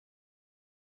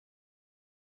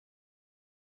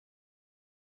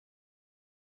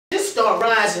start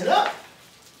rising up.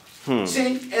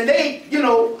 See, and they, you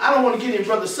know, I don't want to get in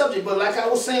brother's subject, but like I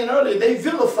was saying earlier, they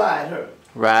vilified her.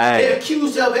 Right. They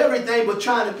accused her of everything but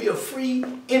trying to be a free,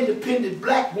 independent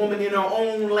black woman in her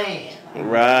own land.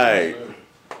 Right.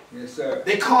 Yes, sir.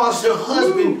 They caused her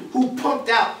husband, who pumped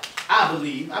out, I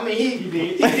believe. I mean, he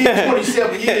did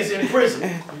 27 years in prison.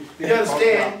 You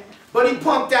understand? But he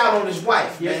pumped out on his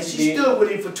wife, man. She stood with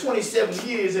him for 27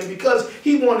 years, and because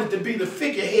he wanted to be the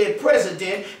figurehead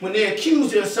president, when they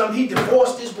accused her of something, he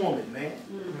divorced his woman, man.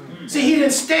 See, he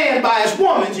didn't stand by his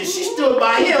woman, and she stood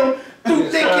by him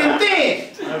through thick and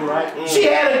thin. She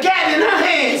had a gat in her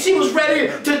hand. She was ready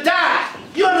to die.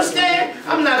 You understand?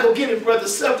 I'm not going to get in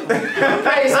brother's subject.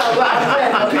 Praise Allah.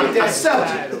 I'm not going to get that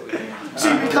subject.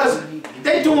 See, because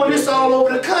they doing this all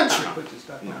over the country.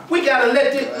 We gotta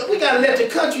let the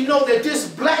country know that this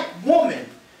black woman,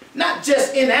 not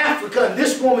just in Africa and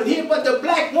this woman here, but the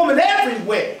black woman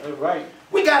everywhere. That's right.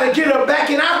 We gotta get her back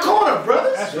in our corner,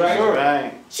 brothers. That's right.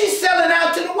 Right. She's selling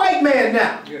out to the white man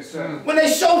now. Yes, sir. When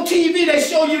they show TV, they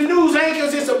show you news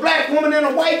anchors, it's a black woman and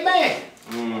a white man.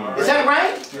 Is that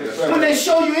right? Yes, sir. When they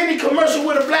show you any commercial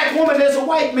with a black woman, there's a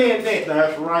white man there.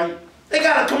 That's right. They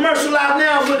got a commercial out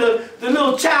now where the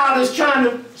little child is trying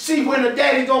to see when the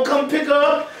daddy's gonna come pick her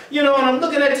up. You know, and I'm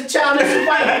looking at the child, and it's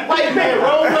a white man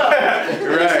rolled up.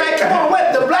 And it's like, come on,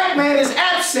 what? The black man is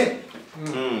absent.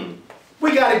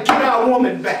 We gotta get our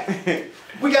woman back.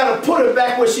 We gotta put her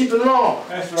back where she belongs.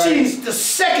 That's right. She's the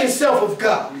second self of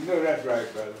God. You know that's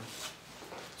right, brother.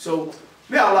 So,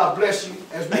 may Allah bless you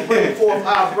as we bring forth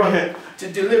our brother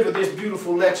to deliver this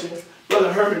beautiful lecture.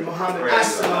 Brother Herman Muhammad.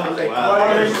 Assalamu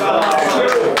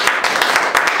alaikum.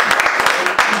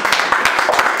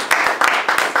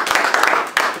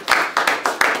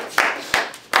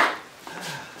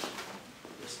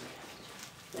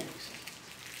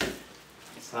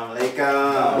 Assalamu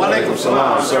alaikum. Wa alaikum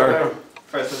salam, sir.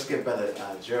 First, let's give Brother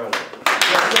Gerald.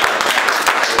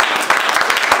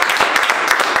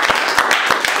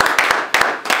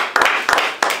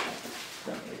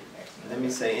 Let me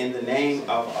say, in the name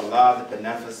of Allah, the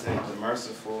Beneficent, the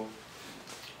Merciful,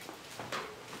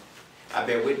 I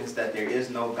bear witness that there is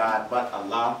no God but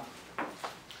Allah.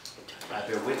 I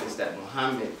bear witness that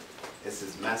Muhammad is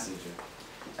his messenger.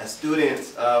 As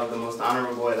students of the Most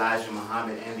Honorable Elijah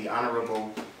Muhammad and the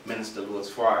Honorable Minister Louis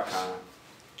Farrakhan,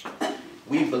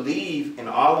 we believe in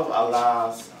all of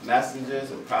Allah's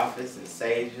messengers and prophets and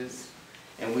sages,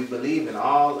 and we believe in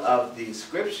all of the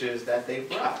scriptures that they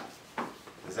brought.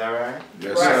 Is that right?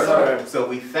 Yes, sir. So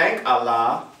we thank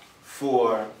Allah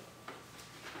for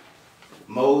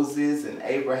Moses and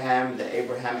Abraham, the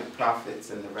Abrahamic prophets,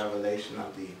 and the revelation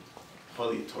of the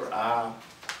Holy Torah.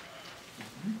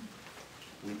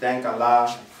 We thank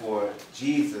Allah for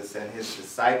Jesus and his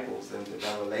disciples and the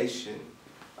revelation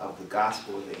of the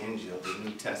Gospel of the Injil, the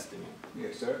New Testament.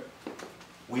 Yes, sir.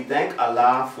 We thank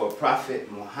Allah for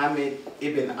Prophet Muhammad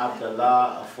ibn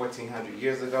Abdullah of 1400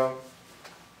 years ago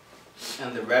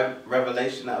and the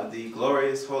revelation of the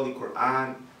glorious Holy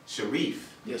Quran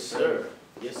Sharif. Yes, sir.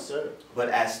 Yes, sir. But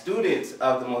as students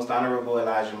of the Most Honorable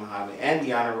Elijah Muhammad and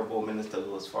the Honorable Minister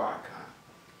Louis Farrakhan,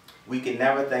 we can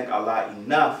never thank Allah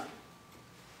enough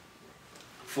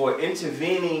for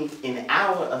intervening in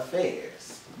our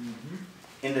affairs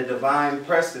in the divine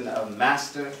person of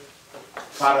Master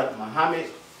Prophet Muhammad,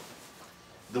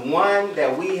 the one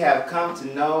that we have come to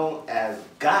know as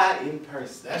God in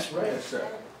person. That's right. Yes, sir.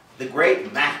 The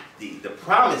great Mahdi, the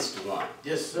promised one.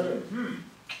 Yes, sir.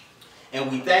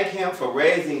 And we thank him for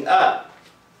raising up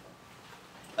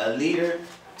a leader,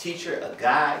 teacher, a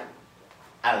guide,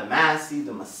 Al-Masih,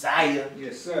 the Messiah,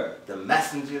 Yes, sir. the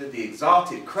messenger, the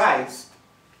exalted Christ,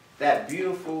 that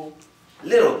beautiful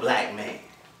little black man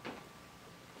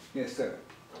Yes, sir.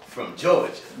 from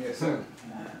Georgia, Yes, sir.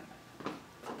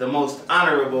 the most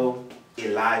honorable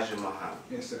Elijah Muhammad.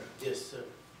 Yes, sir. Yes, sir.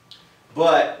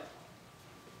 But,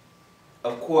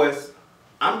 of course,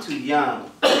 I'm too young,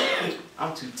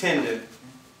 I'm too tender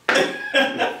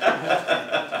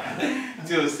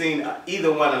to have seen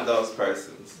either one of those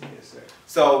persons. Yes, sir.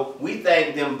 So we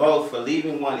thank them both for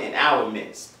leaving one in our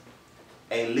midst.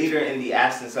 A leader in the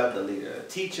absence of the leader, a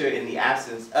teacher in the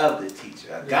absence of the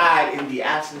teacher, a guide in the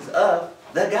absence of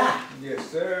the guide. Yes,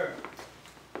 sir.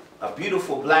 A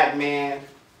beautiful black man,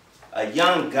 a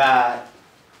young God,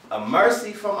 a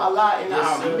mercy from Allah in Yes,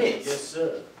 our sir. midst. Yes,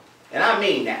 sir. And I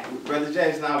mean that. Brother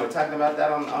James and I were talking about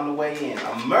that on the way in.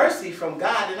 A mercy from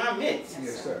God in our midst.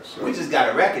 Yes, sir. We just got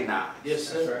to recognize. Yes,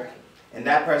 That's sir. right. And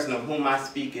that person of whom I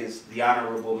speak is the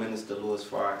Honorable Minister Louis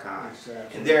Farrakhan. Yes, sir.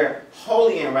 In their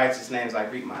holy and righteous names, I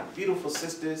greet my beautiful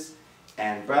sisters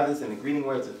And brothers, in the greeting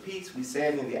words of peace, we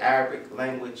said in the Arabic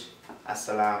language,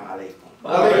 Assalamu alaikum.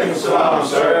 Alaikum salam,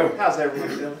 sir. How's everyone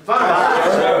feeling? Fine,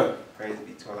 sir. Praise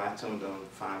be to Allah. I tuned on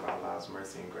find by Allah's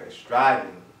mercy and grace,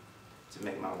 striving to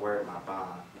make my word my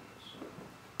bond.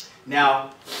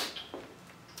 Now,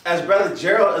 as Brother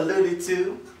Gerald alluded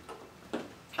to,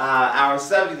 our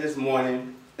subject this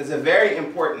morning is a very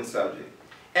important subject.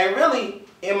 And really,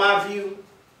 in my view,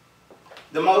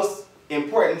 the most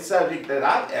important subject that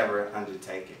I've ever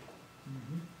undertaken.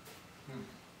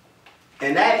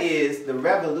 And that is the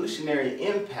revolutionary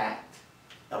impact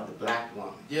of the black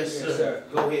woman. Yes, sir.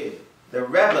 Go ahead. The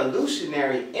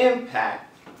revolutionary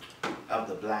impact of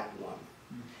the black woman.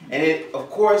 And it, of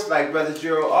course, like Brother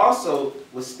Gerald also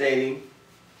was stating,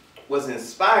 was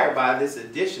inspired by this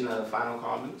edition of the Final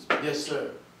Call News. Yes,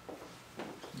 sir.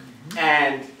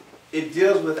 And it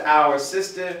deals with our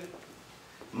sister,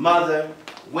 mother,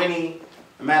 Winnie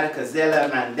Madikizela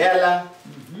Mandela,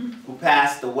 who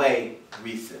passed away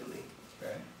recently.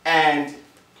 Okay. And,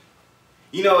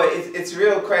 you know, it's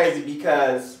real crazy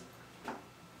because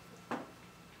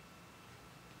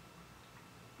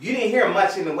you didn't hear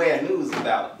much in the way of news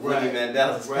about Winnie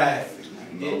Mandela's passing.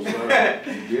 No, sir.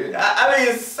 You did. I mean,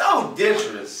 it's so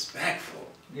disrespectful.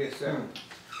 Yes, sir.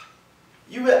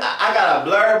 I got a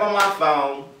blurb on my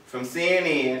phone from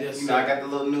CNN. Yes, you know, I sir. got the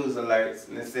little news alerts,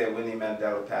 and it said Winnie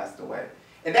Mandela passed away.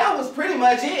 And that was pretty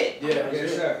much it. Yeah,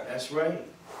 Yes, sir. That's right.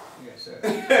 Yes, sir.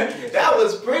 That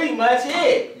was pretty much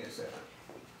it. Yes, sir.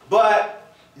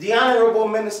 But the Honorable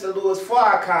Minister Louis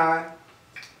Farrakhan,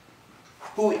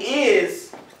 who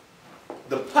is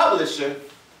the publisher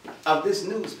of this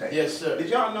newspaper. Yes, sir. Did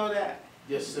y'all know that?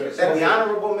 Yes, sir. That the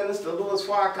Honorable Minister Louis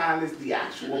Farrakhan is the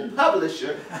actual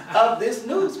publisher of this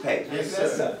newspaper. Yes,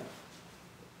 sir.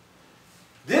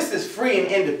 This is free and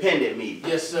independent media.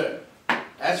 Yes, sir.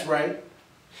 That's right.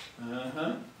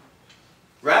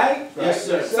 Right? Yes,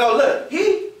 sir. So look,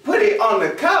 he put it on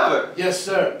the cover. Yes,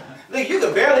 sir. Look, you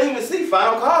can barely even see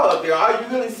Final Call up there. All you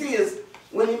really see is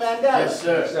Winnie Mandela. Yes,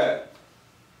 sir. Yes, sir.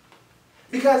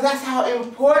 Because that's how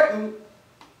important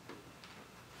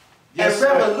Yes, and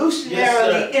sir.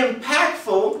 revolutionarily Yes,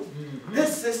 impactful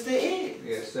this sister is.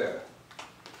 Yes, sir.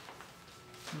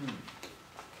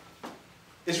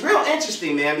 It's real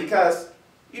interesting, man, because,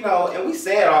 you know, and we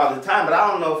say it all the time, but I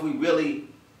don't know if we really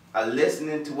are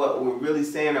listening to what we're really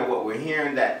saying or what we're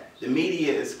hearing, that the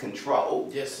media is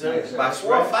controlled Yes, sir. Yes, sir. by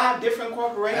 4 or 5 different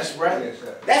corporations. That's right. Yes,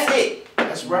 sir. That's it.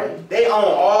 That's right. They own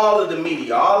all of the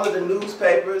media, all of the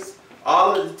newspapers,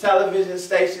 all of the television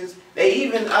stations. They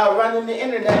even are running the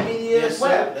internet media Yes, as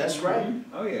well. sir. That's right.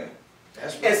 Oh, yeah.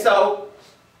 That's And right. so,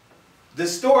 the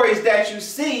stories that you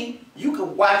see, you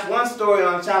could watch one story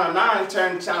on Channel 9,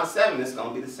 turn to Channel 7, it's going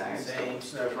to be the same story. Same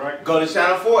stuff, right? Go to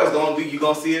Channel 4, it's going to be, you're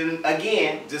going to see it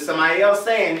again, just somebody else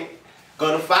saying it.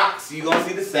 Go to Fox, you're going to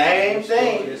see the same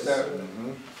thing. Yes, sir.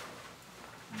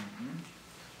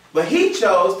 But he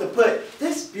chose to put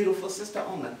this beautiful sister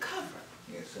on the cover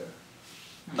Yes, sir.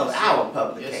 of our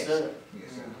publication. Yes, sir.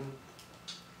 Yes, sir.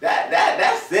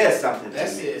 That says something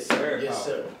That's to me. it, sir. Very Yes,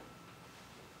 sir.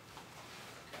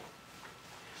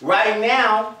 Right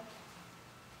now,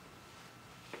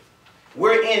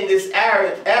 we're in this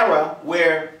era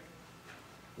where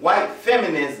white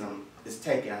feminism is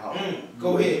taking hold.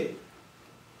 Go ahead.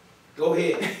 Go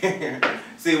ahead.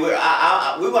 See, we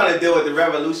want to deal with the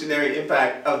revolutionary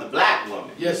impact of the black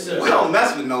woman. Yes, sir. We don't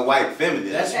mess with no white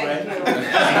feminism. That's right.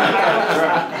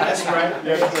 That's right.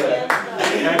 Yes, sir.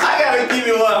 I gotta keep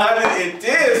it 110,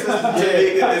 Sister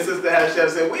Jamaica and Sister Hashem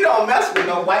said, we don't mess with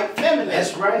no white feminism.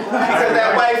 That's right. Because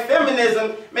that white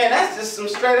feminism, man, that's just some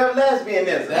straight up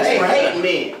lesbianism. That's they right. hate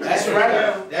men. That's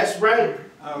right. That's right.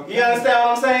 Okay. You understand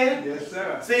what I'm saying? Yes,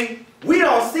 sir. See, we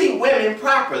don't see women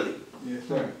properly. Yes,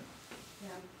 sir.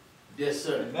 Yes,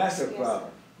 sir. And that's a problem.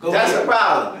 Go That's ahead. a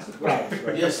problem. That's a problem.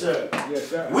 Right? Yes, sir. Yes,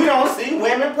 sir. We don't see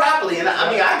women properly. And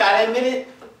I mean, I gotta admit it,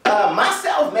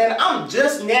 myself, man, I'm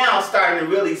just now starting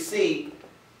to really see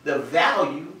the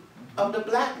value of the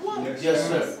black woman. Yes,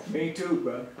 sir. Me too,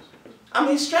 bro. I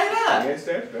mean, straight up. Yes,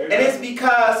 sir. Very And it's right.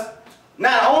 because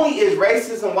not only is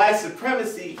racism, white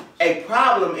supremacy a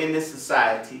problem in this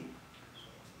society,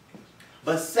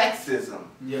 but sexism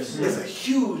Yes, is sir. a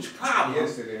huge problem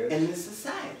Yes, it is. in this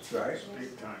society. That's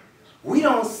right. We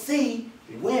don't see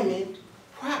women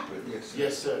properly. Yes, sir.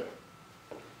 Yes, sir.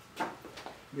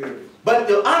 Beautiful. But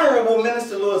the Honorable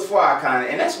Minister Louis Farrakhan,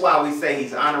 and that's why we say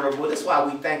he's honorable, that's why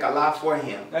we thank Allah for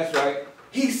him. That's right.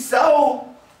 He's so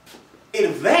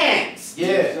advanced Yeah.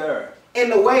 Yes, sir. in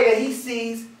the way that he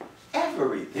sees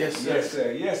everything. Yes, sir. Yes,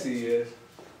 sir. Yes, he is.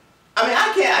 I mean,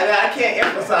 I can't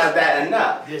emphasize that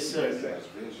enough. Yes, sir.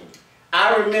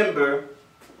 I remember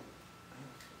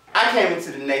I came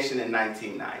into the nation in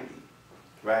 1990,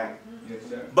 right? Yes,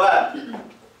 sir. But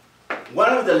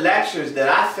one of the lectures that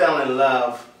I fell in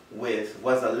love with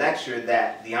was a lecture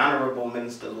that the Honorable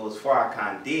Minister Louis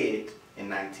Farrakhan did in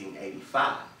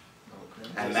 1985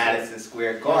 at Madison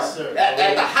Square Garden. Yes, sir.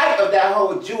 At the height of that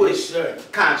whole Jewish Yes,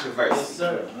 controversy. Yes,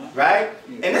 sir. Right?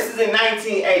 And this is in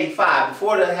 1985,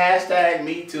 before the hashtag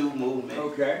Me Too movement.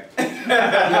 Okay. Yes,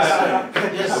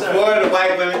 sir. Yes, sir. Before the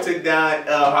white women took down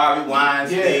Harvey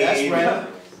Weinstein, Yeah, that's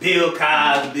right. Bill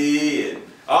Cosby, and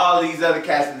all these other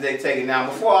cats that they taken down.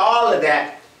 Before all of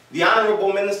that, the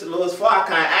Honorable Minister Louis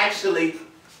Farrakhan actually,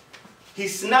 he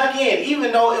snuck in,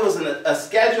 even though it was a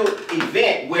scheduled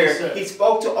event where Yes, he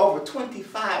spoke to over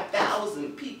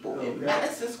 25,000 people in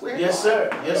Madison Square Garden. Yes, sir.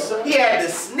 Yes, sir. He had to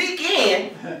sneak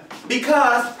in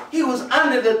because he was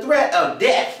under the threat of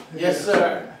death. Yes,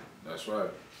 sir. That's right.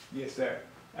 Yes, sir.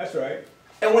 That's right.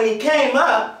 And when he came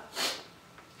up,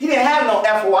 he didn't have no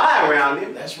FOI around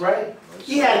him. That's right.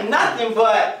 He had nothing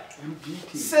but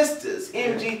MGT. sisters,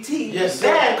 MGT, Yes, sir.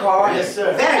 Vanguard, Yes,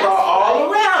 sir. Vanguard all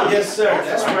around him. Yes, sir.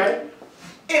 That's right.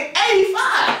 In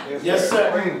 85. Yes,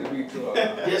 sir. Praise be to Allah.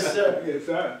 Yes, sir. Yes,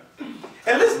 sir.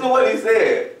 And listen to what he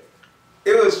said.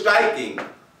 It was striking.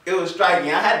 It was striking.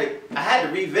 I had to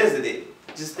revisit it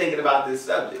just thinking about this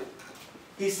subject.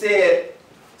 He said,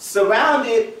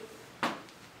 surrounded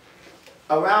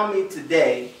around me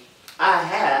today, I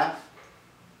have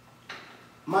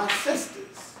my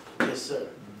sisters. Yes, sir.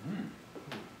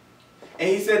 And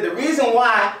he said, the reason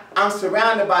why I'm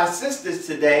surrounded by sisters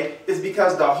today is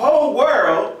because the whole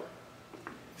world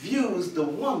views the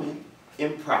woman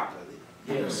improperly.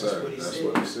 Yeah, Yes, sir. That's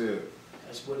what he said.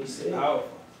 That's what he said.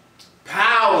 Powerful.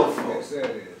 Powerful. Yes, sir,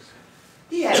 it is.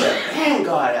 He had a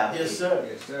vanguard out there. Yes, sir.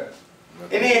 Yes, sir.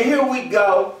 And then here we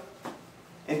go,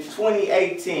 in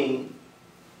 2018,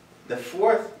 the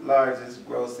fourth largest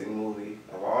grossing movie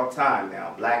of all time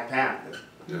now, Black Panther.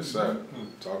 Yes, sir.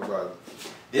 Talk about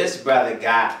it. This brother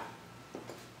got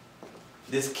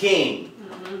this king,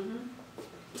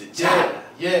 T'Challa.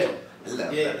 Yeah. I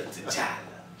love Yeah. brother T'Challa.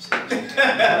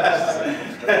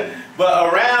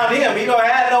 But around him, he don't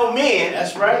have no men.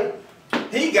 That's right.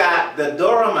 He got the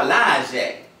Dora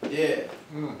Milaje. Yeah.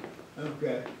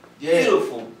 Okay. Yeah.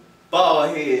 Beautiful,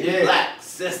 bald head, Yeah. black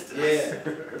sisters.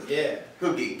 Yeah. Yeah.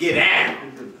 Who can get down.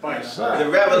 Yes, The sir.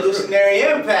 revolutionary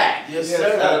impact. Yes, Yes,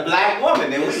 sir. A black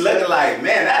woman. And Yes, we looking like,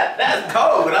 man, that's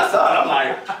cold. When I saw it, I'm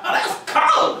like, oh, that's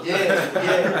cold. Yeah.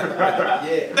 Yeah.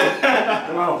 Yeah.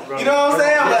 Come on, bro. You know what I'm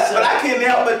saying? Yes, sir. But I couldn't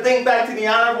help but think back to the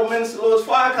Honorable Minister Louis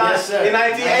Farrakhan Yes, sir. in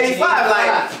 1985. Like,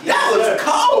 Yes, that was sir.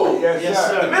 cold. Yes, Yes, sir.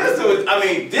 sir. The minister was,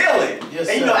 dealing. Yes,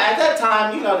 and you sir. know, at that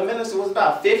time, you know, the minister was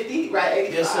about 50, right?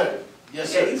 85. Yes, sir. Yes,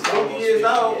 sir. Yeah, he's 50 Almost years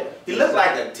 50, old. yeah. He looked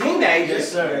like a teenager.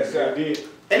 Yes, sir. Yes, sir.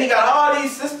 And he got all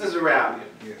these sisters around him.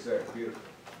 Yes, sir. Beautiful.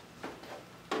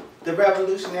 The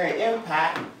revolutionary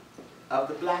impact of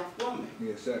the black woman.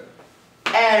 Yes, sir.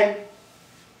 And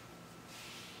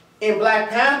in Black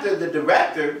Panther, the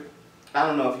director, I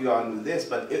don't know if you all knew this,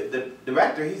 but the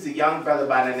director, he's a young brother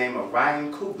by the name of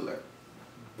Ryan Coogler.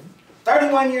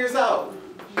 31 years old.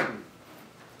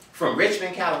 From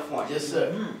Richmond, California. Yes,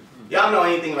 sir. Y'all know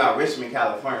anything about Richmond,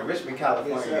 California? Richmond,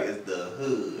 California Yes, sir. is the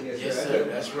hood. Yes, sir.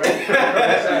 That's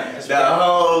right. The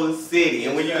whole city.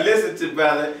 And when you listen to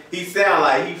brother, he sound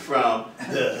like he from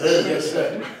the hood. Yes,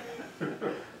 sir.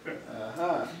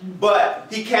 But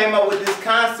he came up with this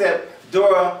concept,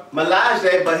 Dora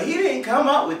Milaje, but he didn't come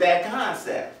up with that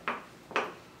concept.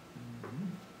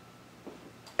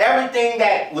 Everything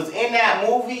that was in that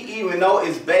movie, even though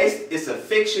it's a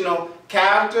fictional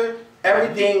character,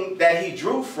 everything that he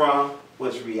drew from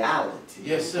was reality.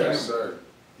 Yes, sir. Yes, sir.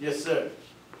 Yes, sir.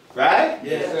 Right?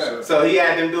 Yes, sir. So he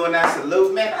had them doing that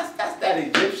salute. Man, that's that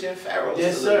Egyptian pharaoh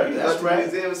Yes, salute. sir. You That's go to right. the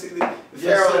museum and see the Yes,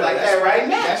 pharaohs sir. like That's that right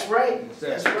now. That's right. Yes, sir.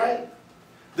 That's right.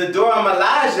 The Dora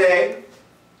Milaje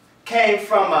came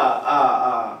from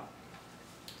a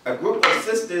group of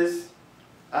sisters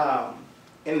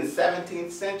in the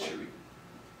 17th century.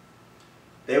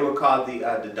 They were called the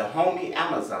Dahomey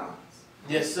Amazons.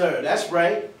 Yes, sir. That's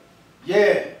right.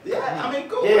 Yeah. Yeah, I mean,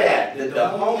 go Yeah. back. The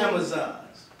Dahomey Amazons.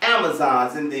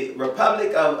 Amazons in the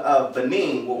Republic of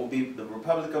Benin, what will be the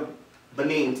Republic of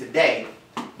Benin today.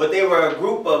 But they were a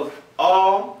group of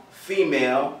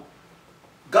all-female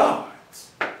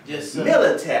guards, Yes, sir.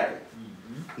 military,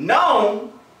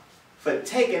 known for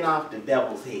taking off the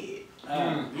devil's head.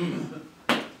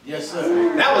 Yes,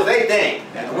 sir. That was their thing.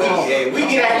 We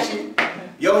get at you,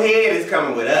 your head is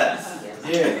coming with us.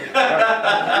 Yeah.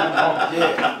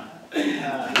 Yeah.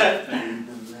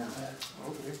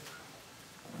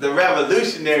 The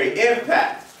revolutionary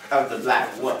impact of the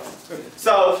black woman.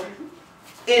 So,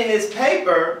 in this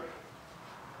paper,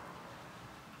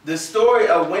 the story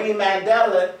of Winnie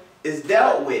Mandela is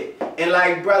dealt with. And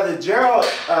like Brother Gerald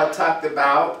talked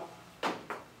about,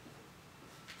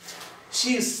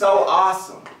 she's so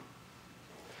awesome.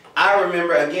 I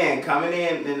remember, again, coming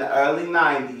in the early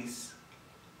 90s,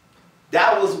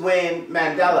 that was when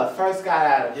Mandela first got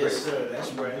out of prison. Yes, sir,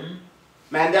 that's right.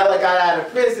 Mandela got out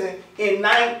of prison in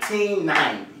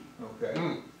 1990.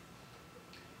 Okay.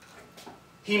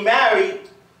 He married,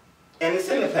 and it's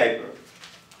in the paper,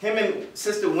 him and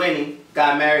Sister Winnie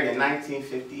got married in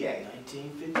 1958.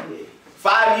 1958.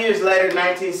 5 years later,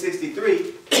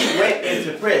 1963, he went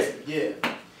into prison. Yeah.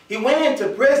 He went into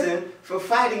prison for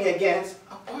fighting against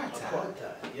apartheid.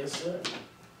 Apartheid. Yes, sir.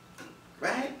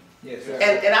 Right? Yes, sir.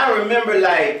 And I remember,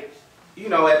 like, you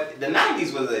know, the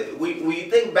 90s was when you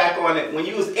think back on it, when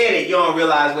you was in it, you don't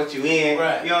realize what you in.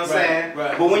 Right. You know what I'm saying?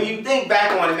 Right. But when you think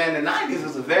back on it, man, the 90s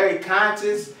was a very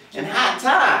conscious and hot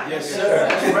time. Yes, sir.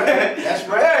 That's right. That's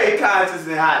right. Very conscious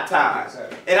and hot time. Yes, sir.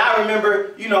 And I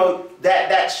remember, you know,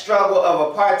 that struggle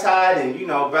of apartheid and, you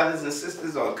know, brothers and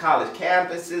sisters on college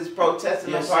campuses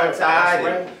protesting Yes, sir. apartheid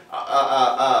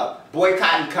That's and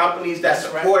boycotting companies that That's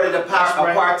right. supported That's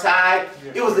right. apartheid.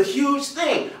 Yes. It was a huge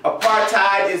thing.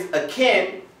 Apartheid is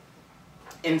akin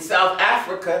in South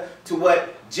Africa to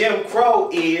what Jim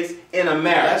Crow is in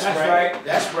America. That's right.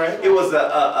 That's right. It was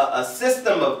a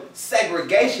system of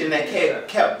segregation that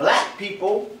kept black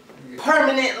people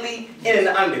permanently in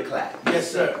the underclass.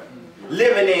 Yes, sir.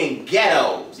 Living in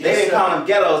ghettos. They Yes, didn't sir. call them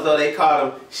ghettos though, they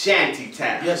called them shanty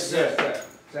towns. Yes, sir. Yes, sir.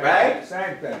 Same Right? thing,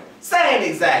 same thing. Same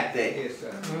exact thing. Yes,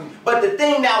 sir. But the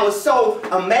thing that was so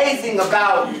amazing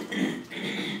about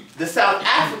the South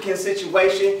African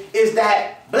situation is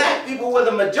that black people were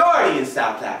the majority in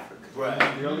South Africa. Right.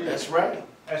 That's right.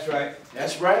 That's right.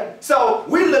 That's right. So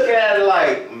we looking at it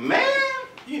like, man,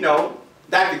 you know,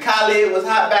 Dr. Khalid was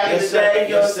hot back in Yes, the sir. day,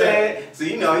 you know Yes, what I'm sir. saying? So,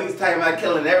 you know, he's talking about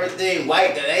killing everything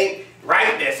white that ain't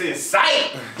right, that's in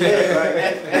sight. Yeah,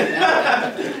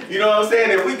 right. You know what I'm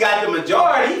saying? If we got the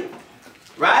majority,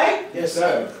 right? Yes,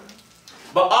 sir.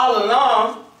 But all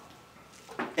along,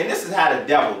 and this is how the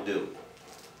devil do.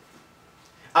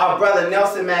 Our brother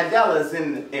Nelson Mandela is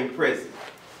in prison.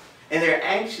 And they're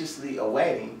anxiously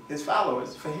awaiting his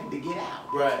followers for him to get out.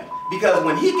 Right. Because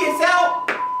when he gets out,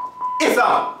 it's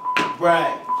on.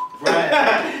 Right. Right.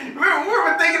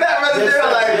 Remember thinking that, Brother Yes, Gerald,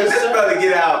 sir. like, when Yes, this sir. brother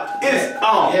get out, it's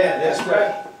on. Yeah, that's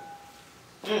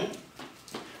right.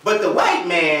 But the white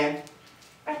man,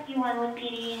 Rescue 1 with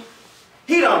PD.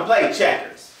 he don't play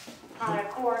checkers. On a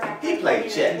court. He played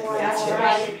chess. That's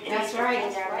right. That's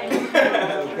right.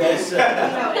 Yes, sir.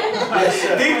 Yes,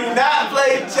 sir. He do not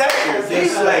play checkers. He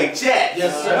Yes, sir. play chess.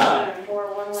 Yes, sir.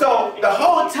 So the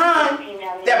whole time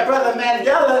that Brother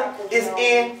Mandela is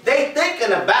in, they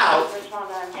thinking about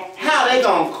how they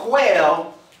gonna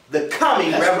quell the coming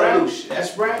That's revolution. Right.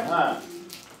 That's right.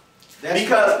 That's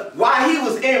Because while he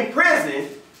was in prison,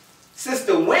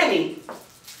 Sister Winnie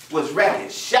was wrecking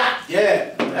shop.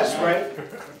 Yeah, that's right.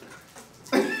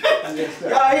 Yes, sir.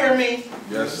 Y'all hear me?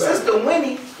 Yes, sir. Sister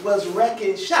Winnie was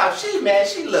wrecking shop. She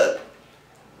looked.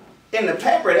 In the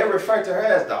paper, they referred to her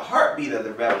as the heartbeat of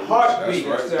the revolution. Heartbeat.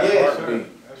 That's right. sir. Yeah. Heartbeat.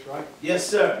 That's right. Yes,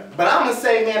 sir. But I'm going to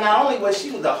say, man, not only was she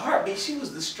the heartbeat, she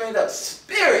was the straight up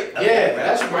spirit of Yeah, that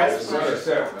that's right. Yes, sir. Yes,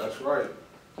 sir. That's right.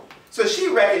 So she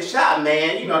wrecking shop,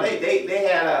 man. You know, they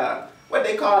had what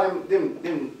they call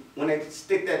them when they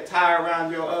stick that tie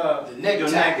around your The necktie.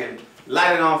 your neck and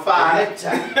light it on fire.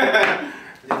 necktie.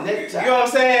 The necktie. You know what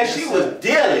I'm saying? Yes, she sir. was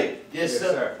dealing. Yes,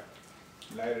 sir.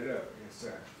 Light it up. Yes,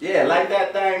 sir. Yeah, light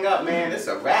that thing up, man. It's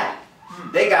a wrap.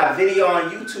 They got video on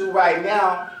YouTube right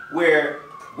now where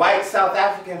white South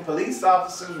African police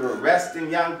officers were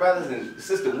arresting young brothers, and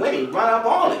Sister Winnie run up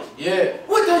on him. Yeah.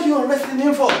 What are you arresting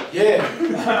him for? Yeah.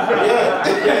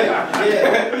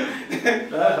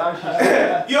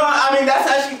 Yeah. You know, I mean, that's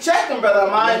how she checked him, brother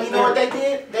of mine. You know what they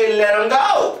did? They let him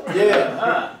go.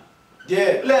 Yeah.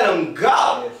 Yeah. Let him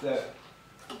go. Yes, sir.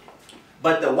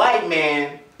 But the white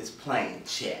man is playing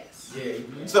chess.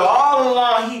 Yeah. So all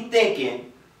along he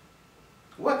thinking,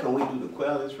 what can we do to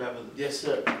quell this revolution? Yes,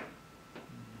 sir.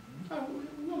 Oh,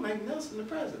 we're gonna make Nelson the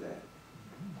president.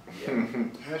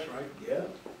 That's right. Yeah.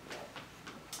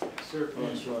 Sir, for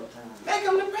a short time. Make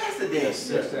him the president. Yes,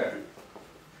 sir. Yes, sir.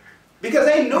 Because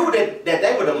they knew that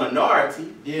they were the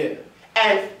minority. Yeah.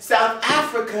 And South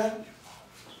Africa,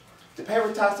 the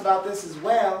paper talks about this as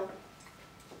well,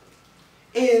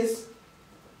 is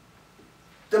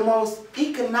the most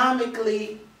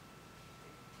economically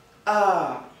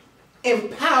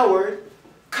empowered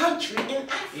country in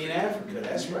Africa. In Africa,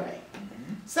 that's right.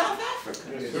 South Africa.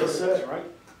 Yes, sir. That's right.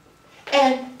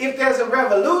 And if there's a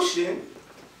revolution,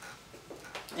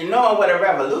 And knowing what a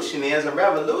revolution is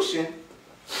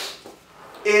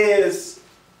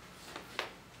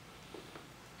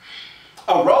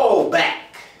a rollback.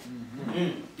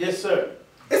 Yes, sir.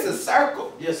 It's a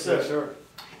circle. Yes, sir. Yes, sir.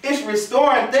 It's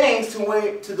restoring things to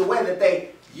the way that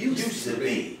they used to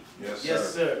be. Yes,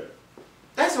 Yes, sir. sir.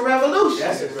 That's a revolution.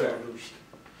 That's a Yes, sir. revolution.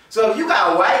 So if you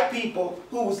got white people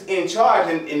who's in charge,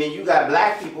 and then you got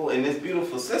black people and this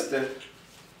beautiful sister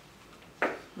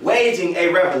waging a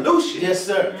revolution, Yes,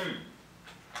 sir.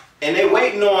 and they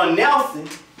waiting on Nelson.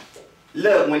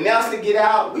 Look, when Nelson get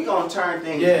out, we gonna turn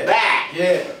things back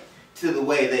Yeah. to the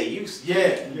way they used to.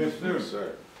 Yeah. Yes, sir. Yes,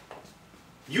 sir.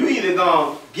 You either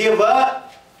gonna give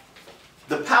up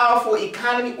the powerful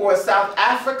economy or South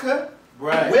Africa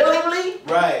Right. willingly,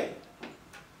 Right.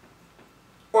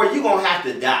 or you gonna have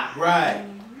to die. Right.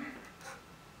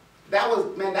 That was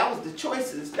the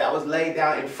choices that was laid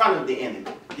down in front of the enemy.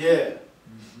 Yeah.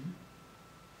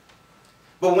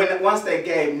 But once they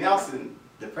gave Nelson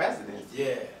the presidency,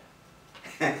 Yeah.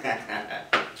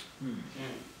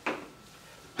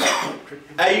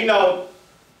 you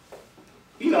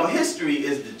know, history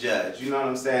is the judge. You know what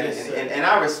I'm saying? Yes, sir. And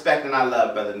I respect and I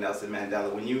love Brother Nelson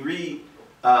Mandela. When you read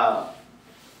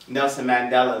Nelson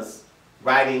Mandela's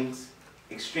writings,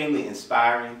 extremely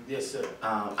inspiring. Yes, sir.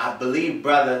 I believe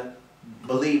brother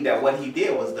believed that what he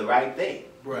did was the right thing.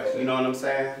 Right. You know what I'm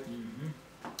saying?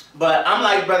 But I'm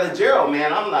like Brother Gerald,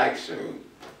 man. I'm like, shoot,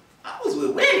 I was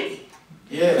with Winnie.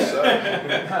 Yeah. Yes, sir.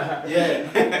 Yeah.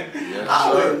 Yes,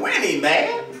 I was sir. with Winnie,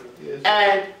 man. Yes.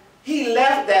 And he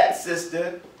left that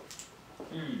sister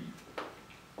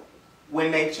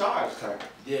when they charged her.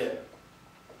 Yeah.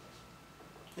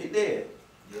 He did.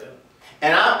 Yeah.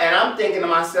 And I'm thinking to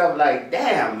myself like,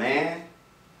 damn, man.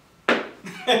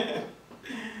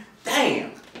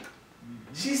 Damn.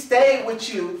 She stayed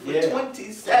with you for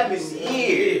 27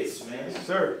 years. man. Yes,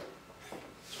 sir.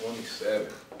 27.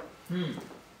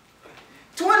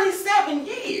 27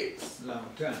 years. Long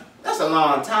time. That's a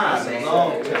long time, That's man. a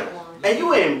long time. And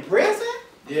you in prison?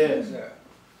 Yeah. Yes, sir.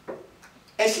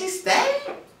 And she stayed?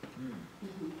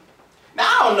 Now,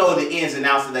 I don't know the ins and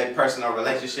outs of their personal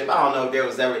relationship. I don't know if there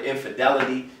was ever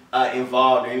infidelity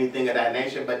involved or anything of that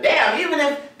nature. But damn, even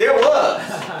if there was,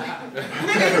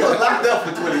 nigga, you was locked up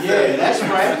for 27 Yeah, years. that's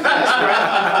right. That's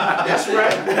right. That's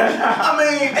right. I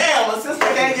mean, damn, a sister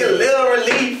can't get a little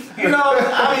relief. You know,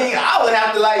 I mean, I would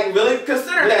have to like really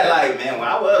consider that. Like, man, when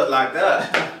I was locked up,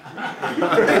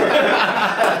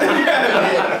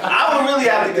 I would really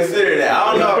have to consider that.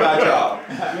 I don't know about y'all.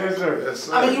 Yes, sir. Yes,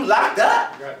 sir. I mean, you locked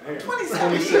up Goddamn.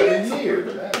 27 years. 27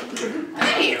 years.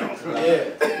 Damn. Yeah.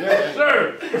 Yes,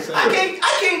 sir.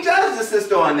 I can't judge the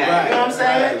sister on that. You know what I'm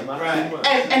saying? Right.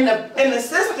 And the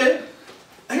sister.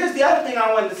 Here's the other thing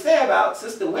I wanted to say about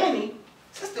Sister Winnie.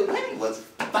 Sister Winnie was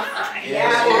fine.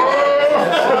 Yeah.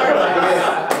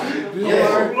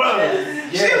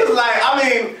 She was like, I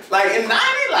mean, like in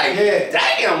 90, like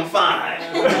damn fine.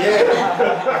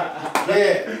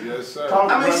 Yeah. Yes, sir.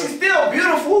 I mean, she's still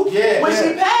beautiful when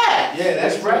she passed. Yeah,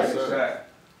 that's right. Yes, sir.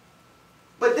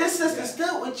 But this sister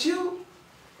stood with you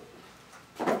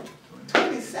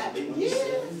 27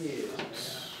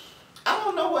 years. I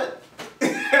don't know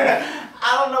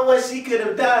what she could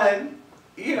have done,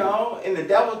 you know, and the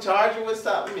devil charged her with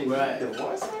something and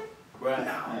divorce her. Right.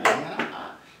 No, man,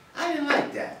 I didn't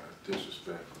like that.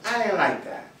 Disrespectful. I didn't like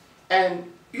that.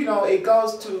 And, you know, it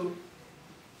goes to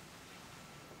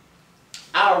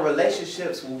our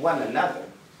relationships with one another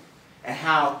and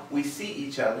how we see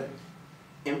each other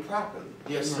improperly.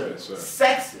 Yes, sir. Yes, sir.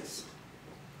 Sexist.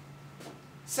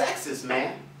 Sexist,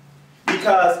 man.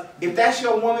 Because if that's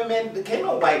your woman, man, can't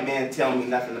no white man tell me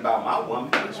nothing about my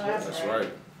woman. That's right.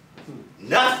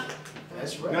 Nothing.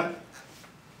 That's right. Nothing.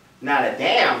 Not a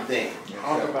damn thing.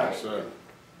 Yes, sir.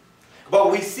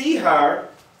 But we see her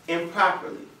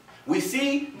improperly. We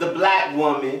see the black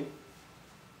woman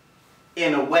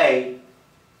in a way,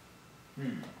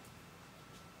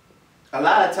 a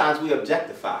lot of times we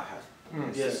objectify her.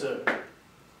 Yes, sir.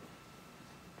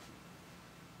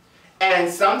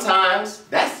 And sometimes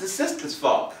that's the sister's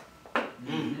fault.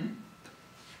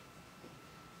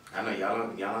 I know y'all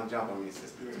don't jump on me,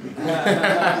 sister.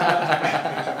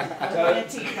 Tell the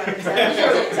truth.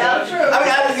 Tell the truth. I mean,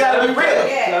 I just gotta be real.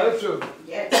 Yeah. Tell the truth.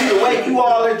 Yeah. See the way you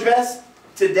all are dressed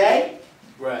today,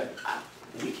 Right.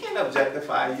 we can't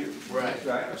objectify you. Right.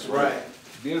 Right. That's Right.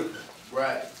 Beautiful.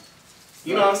 Right.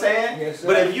 You know what I'm saying? Yes, sir.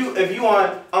 But if you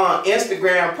on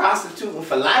Instagram prostituting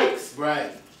for likes,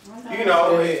 Right. you Go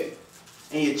know, ahead.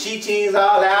 and your chi-chis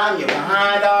all out, and your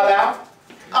behind all out.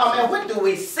 Oh man, what do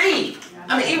we see?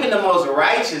 I mean, even the most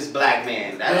righteous black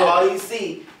man, that's all he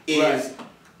see is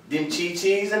them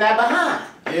chi-chis and that behind.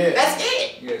 Yeah. That's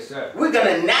it. Yes, sir. we're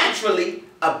going to naturally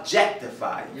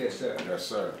objectify you. Yes, sir. Yes,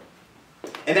 sir.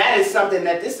 And that is something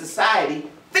that this society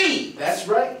feeds. That's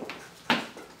right.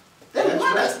 They don't That's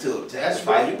want right. us to That's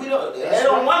objectify right. you. They That's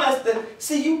don't right. want us to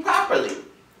see you properly.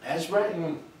 That's right.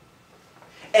 Mm.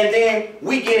 And then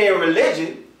we get in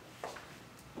religion,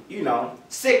 you know,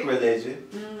 sick religion.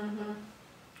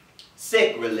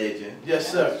 Sick religion.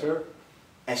 Yes, sir. Sir.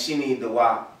 And she need to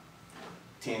walk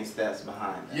 10 steps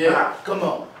behind that. Yeah. Come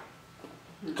on.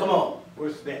 Come on.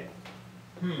 What's that?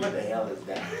 What the hell is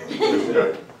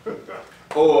that?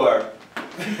 Or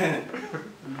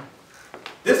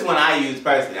this one I use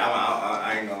personally.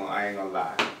 I ain't gonna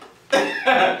lie.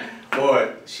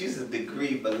 Or she's a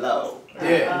degree below.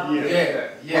 Yeah. Yeah.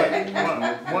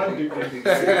 Yeah. One degree.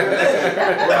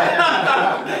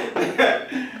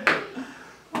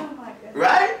 Oh my goodness.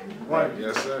 Right?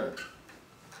 Yes, sir.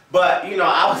 But you know,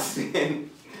 I was in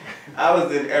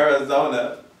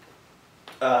Arizona,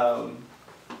 and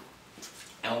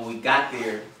when we got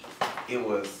there, it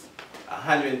was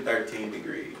 113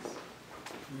 degrees.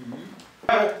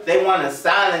 They want to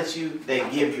silence you. They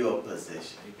give you a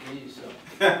position.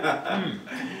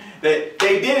 They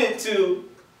did it to,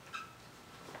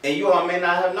 and you all may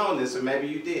not have known this, or maybe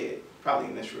you did. Probably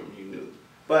in this room you knew.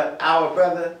 But our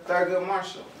brother Thurgood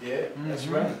Marshall. Yeah. That's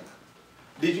right.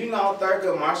 Did you know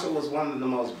Thurgood Marshall was one of the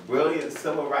most brilliant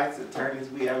civil rights attorneys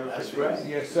we ever That's produced? right.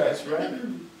 Yes, sir. That's right.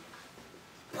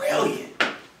 Brilliant.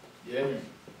 Yeah.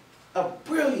 A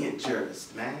brilliant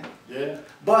jurist, man. Yeah.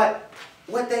 But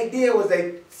what they did was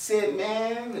they said,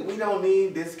 man, we don't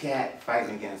need this cat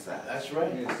fighting against us. That's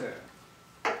right. Yes, sir.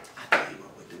 I tell you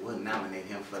what we'll do. We'll nominate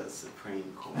him for the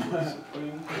Supreme Court.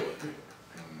 Supreme Court.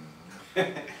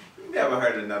 You never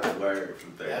heard another word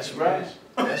from Thurgood. That's right.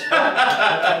 That's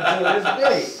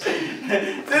right.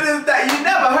 To this day, you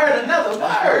never heard another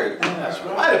word. That's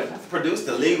right. Might have produced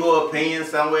a legal opinion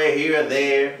somewhere here or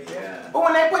there. Yeah. But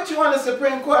when they put you on the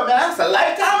Supreme Court, man, that's a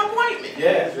lifetime appointment.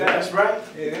 Yeah. That's right.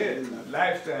 It is.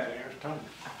 Lifestyle.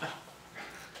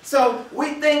 So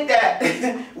we think that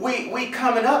we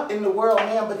coming up in the world,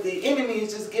 man, but the enemy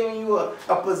is just giving you a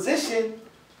position,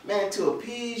 man, to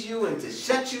appease you and to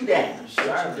shut you down.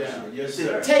 Shut you down. Yes, To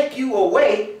sir. take you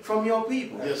away from your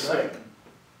people. Yes, sir.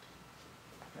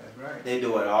 That's right. They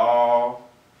do it all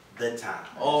the time.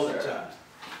 All the time.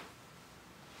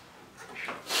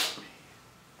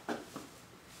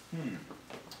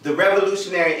 The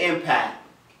revolutionary impact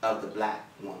of the black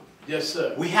woman. Yes,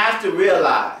 sir. We have to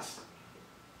realize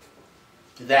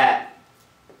that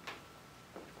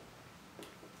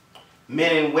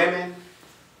men and women,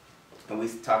 and we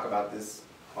talk about this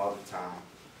all the time,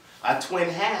 are twin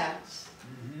halves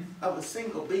of a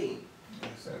single being,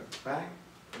 Yes, sir. right?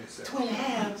 Yes, sir. Twin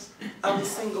halves of a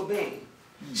single being.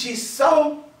 She's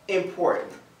so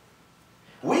important.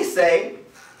 We say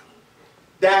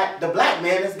that the black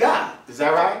man is God. Is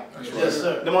that right? That's Yes, right.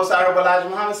 sir. The Most Honorable Elijah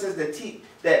Muhammad says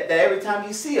that every time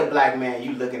you see a black man,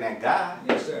 you're looking at God.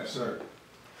 Yes, sir. Yes, sir.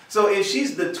 So if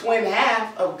she's the twin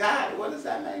half of God, what does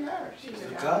that make her? She's a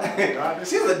God.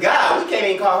 She's a God. We can't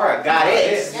even call her a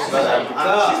goddess. Yes,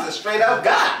 But, she's a straight up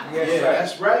God. Yes, Yeah, sir.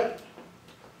 that's right.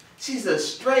 She's a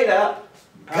straight up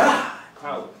God.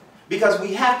 Power. Because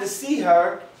we have to see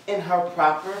her in her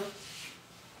proper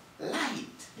light.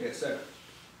 Yes, sir.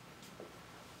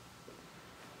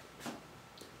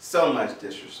 So much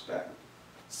disrespect.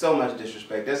 So much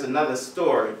disrespect. There's another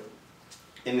story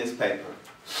in this paper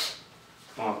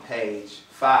on page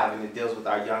 5, and it deals with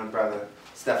our young brother,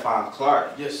 Stephon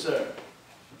Clark. Yes, sir.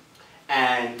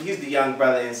 And he's the young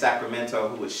brother in Sacramento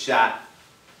who was shot.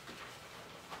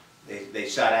 They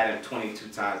shot at him 22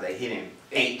 times. They hit him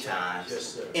 8 times Yes,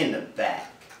 sir. in the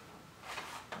back.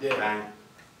 Yeah. Right?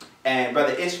 And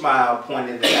Brother Ishmael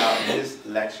pointed it out in his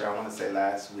lecture, I want to say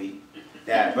last week,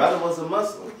 that brother was a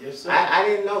Muslim. Yes, sir. I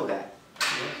didn't know that. Yes,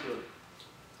 sir.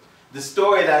 The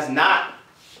story that's not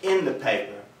in the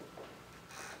paper,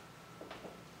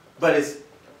 but it's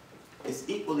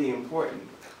equally important.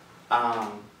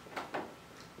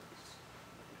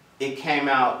 It came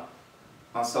out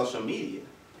on social media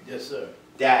Yes, sir.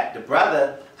 that the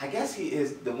brother, I guess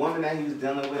the woman that he was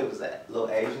dealing with was that little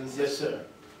Asian sister. Yes, sir.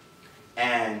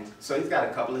 And so he's got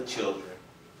a couple of children.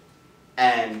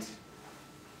 And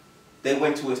they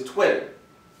went to his Twitter,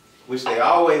 which they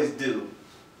always do.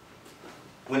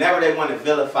 Whenever they want to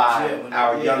vilify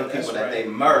our young that's people that right. they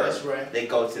murder, That's right. they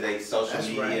go to their social That's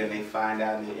media right. and they find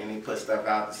out and they put stuff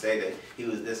out to say that he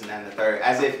was this and that and the third,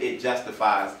 as if it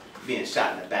justifies being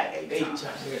shot in the back 8 8 times.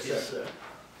 times. Yes, Yes, sir. sir.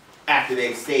 After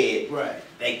they said Right.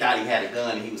 they thought he had a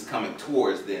gun and he was coming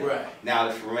towards them. Right. Now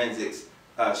the forensics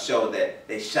showed that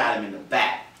they shot him in the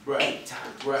back Right. 8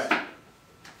 times. Right.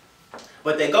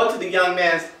 But they go to the young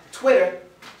man's Twitter.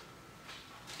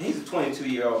 He's a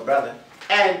 22-year-old brother.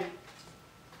 And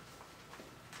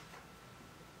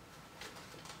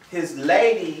his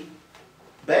lady,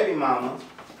 baby mama,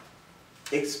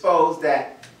 exposed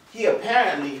that he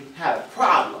apparently had a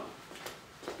problem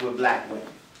with black women.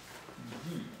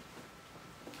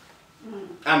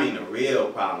 I mean, a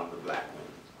real problem with black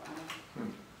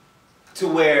women. To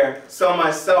where, so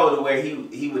much so, to where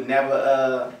he would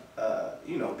never,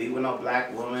 you know, be with no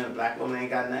black woman. A black woman ain't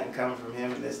got nothing coming from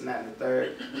him, and this and that and the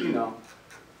third, you know.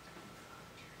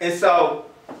 And so,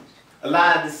 a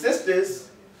lot of the sisters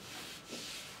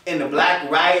in the black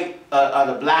right,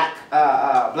 the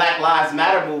Black Lives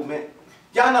Matter movement,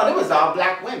 y'all know there was all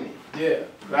black women. Yeah.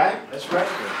 Right? That's right.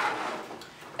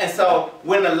 And so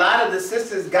when a lot of the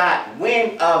sisters got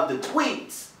wind of the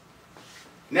tweets,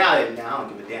 now I don't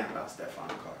give a damn about Stephon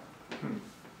Carter.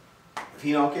 If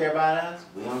he don't care about us,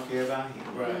 we don't care about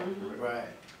him. Right, right.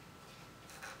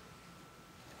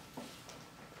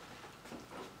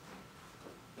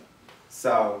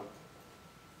 So,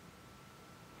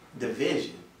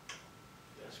 division.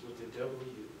 That's what the devil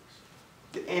used.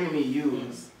 The enemy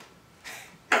used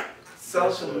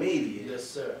social media Yes,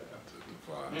 sir.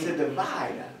 to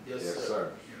divide us. Yes, Yes, sir.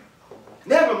 sir.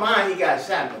 Never mind, he got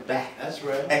shot in the back That's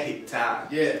right. 8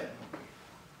 times. Yeah.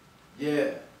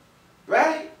 Yeah.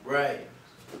 Right? Right.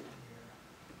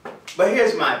 But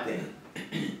here's my thing.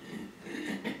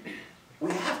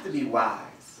 We have to be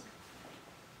wise.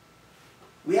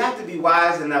 We have to be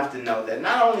wise enough to know that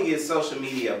not only is social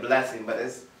media a blessing, but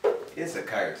it's a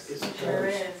curse. It's a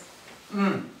Sure curse.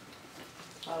 is.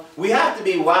 We have to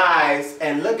be wise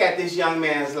and look at this young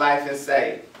man's life and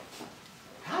say,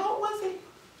 how old was he?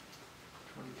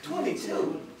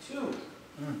 22.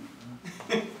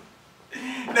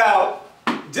 Now,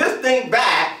 just think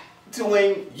back to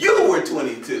when you were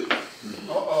 22.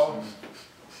 Uh-oh.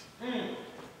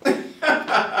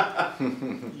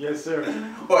 Yes, sir.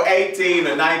 Or 18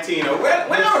 or 19 or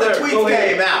whenever the tweets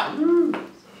came out.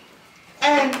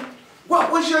 And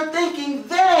what was your thinking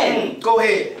then? Go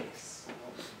ahead.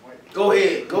 Go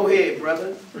ahead. Go ahead,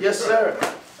 brother. Yes, sir.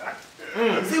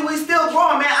 See, we still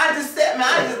growing, man. I just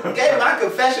gave my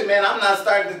confession, man.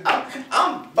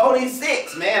 I'm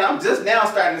 46, man. I'm just now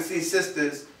starting to see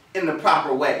sisters in the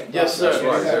proper way. Yes, sir. That's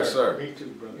right. Yes, sir. Me too,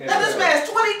 brother. Now this man's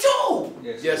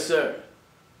 22. Yes, sir.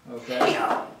 Okay.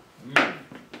 Damn.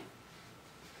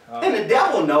 And the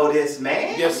devil know this,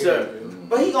 man. Yes, sir.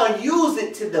 But he gonna use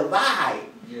it to divide.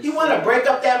 Yes, He want to break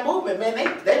up that movement, man.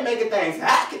 They making things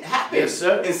happen Yes,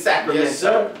 sir. in Sacramento. Yes,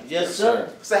 sir. Yes, sir.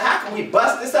 So how can we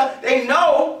bust this up? They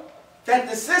know that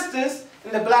the sisters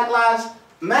in the Black Lives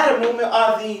Matter movement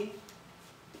are the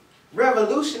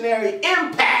revolutionary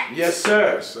impact Yes,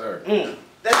 sir. Yes, sir.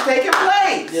 that's taking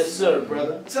place. Yes, sir,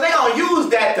 brother. So they gonna use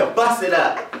that to bust it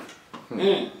up.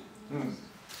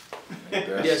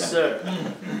 Yes, sir.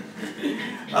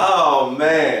 Oh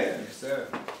man. Yes, sir.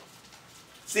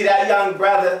 See that young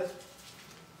brother?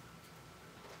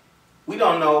 We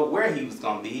don't know where he was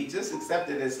gonna be. He just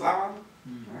accepted Islam.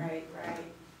 Right,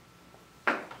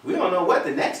 right. We don't know what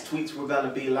the next tweets were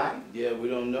gonna be like. Yeah, we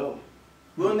don't know.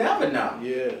 We'll never know.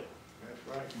 Yeah. That's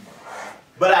right.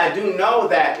 But I do know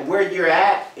that where you're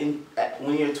at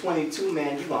when you're 22,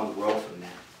 man, you're gonna grow from that.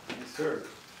 Yes, sir.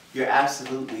 You're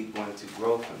absolutely going to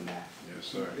grow from that. Yes,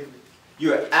 sir.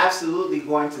 You're absolutely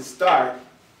going to start,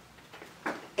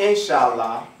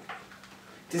 inshallah,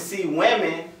 to see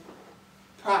women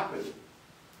properly.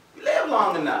 You live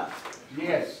long enough.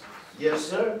 Yes. Yes,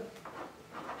 sir.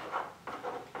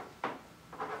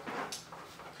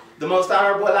 The most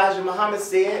honorable Elijah Muhammad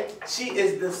said, she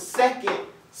is the second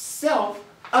self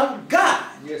of God.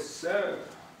 Yes, sir.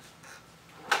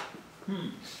 That's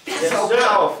Yes, so sir.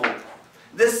 powerful.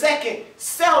 The second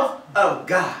self of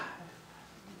God.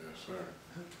 Yes, sir.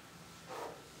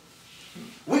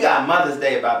 We got Mother's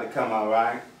Day about to come up,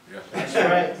 right? Yes, That's sir.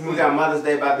 right. We got Mother's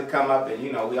Day about to come up, and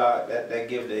you know, we all that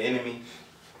give the enemy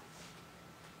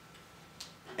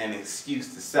an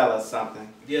excuse to sell us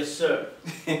something Yes, sir.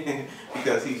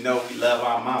 because he know we love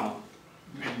our mama.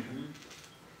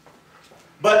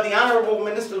 But the Honorable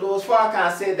Minister Louis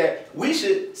Farrakhan said that we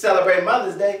should celebrate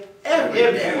Mother's Day every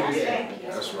day.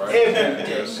 That's right. Every day.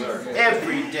 Yes, sir.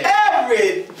 Every day.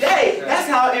 Every day. That's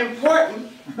how important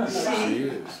She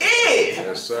is. is.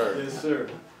 Yes, sir. Yes, sir.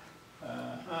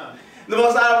 The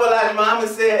most honorable Elijah Muhammad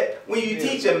said, when you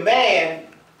teach a man,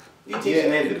 you teach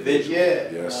an individual. Yeah.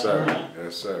 Yes, sir.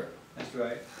 Yes, sir. That's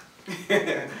right.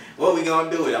 What we gonna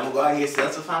do? I'm gonna go out here and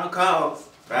sell some final calls,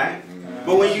 right? Mm-hmm.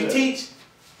 But when you teach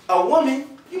a woman,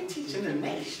 you're teaching the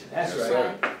nation. That's Yes,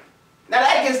 right. sir. Now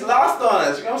that gets lost on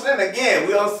us. You know what I'm saying? Again,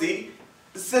 we don't see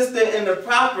sister in the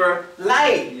proper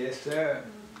light. Yes, sir.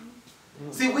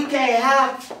 See, we can't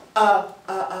have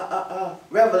a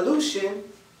revolution.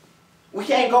 We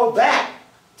can't go back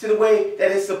to the way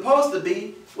that it's supposed to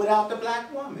be without the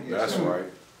black woman. That's right.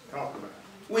 Talk about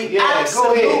We Go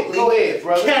absolutely ahead,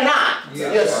 brother. cannot. it.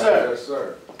 Yes, Yes, sir. Yes,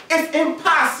 sir. It's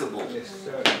impossible. Yes,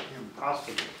 sir.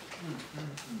 Impossible.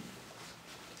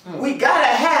 We gotta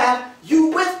have you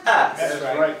with us. That's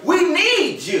right. We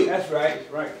need you. That's right.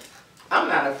 That's right. I'm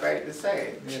not afraid to say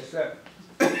it. Yes, sir.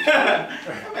 I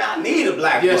mean, I need a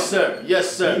black Yes, woman. sir.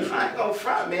 Yes, sir. I ain't gonna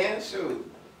front, man.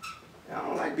 Shoot. I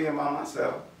don't like being by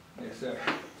myself. Yes, sir.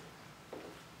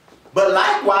 But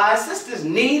likewise, sisters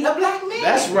need a black man.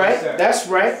 That's right. That's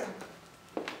right.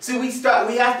 See, we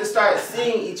have to start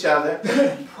seeing each other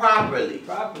properly.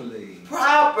 Properly.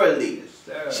 Properly. Yes,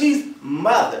 sir. She's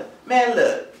mother. Man,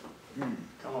 look.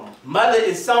 Come on. Mother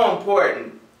is so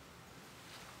important.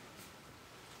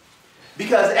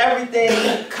 Because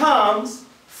everything comes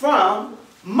from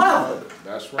mother.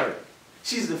 That's right.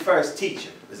 She's the first teacher.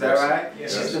 Is that Yes, sir. right?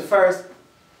 Yes. She's the first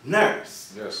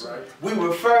nurse. Yes, sir. We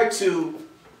refer to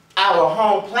our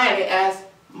home planet as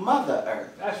Mother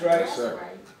Earth. That's right. Yes, sir.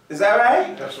 Is that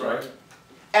right? That's right.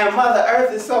 And Mother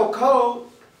Earth is so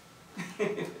cold.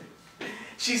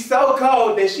 She's so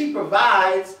cold that she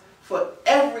provides for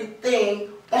everything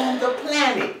on the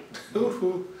planet.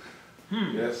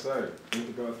 Yes, sir. Think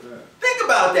about that. Think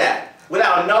about that.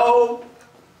 Without no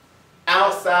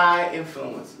outside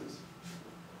influences.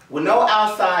 With no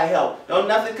outside help. Don't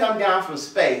nothing come down from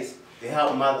space to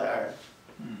help Mother Earth.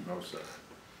 No, sir.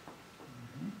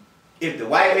 If the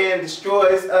white man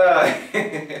destroys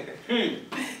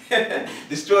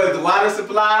destroys the water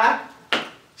supply,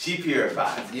 she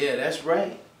purifies. Yeah, that's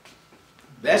right.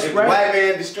 That's If right. the white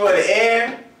man destroy the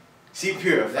air, she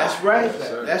purifies. That's right. Yes,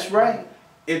 sir. That's right.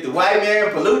 If the white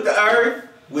man pollute the earth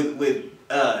with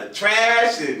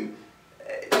trash and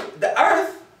the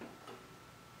earth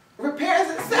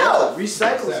repairs itself.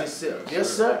 Recycles Yes, itself. Yes, Yes,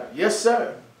 sir. sir. Yes,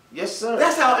 sir. Yes, sir.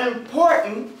 That's how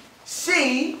important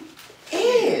she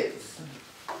is.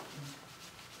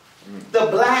 The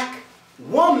black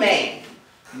woman.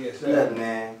 Yes, sir. Look,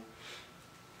 man.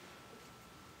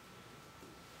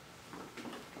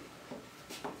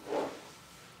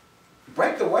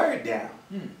 Break the word down.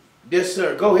 Yes,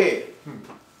 sir. Go ahead.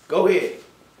 Go ahead.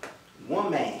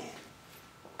 Woman.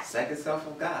 Second self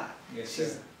of God. Yes,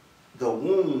 She's sir. the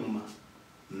womb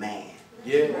man.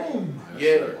 Yeah. Yes,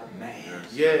 Yeah. sir. Man.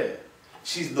 Yes. Yeah.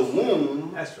 She's the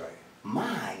womb That's right.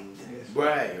 mind. Yes.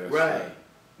 Right. Yes, Right. sir.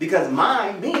 Because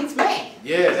mind means man.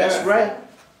 Yeah, that's Yeah. right.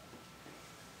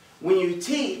 When you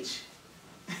teach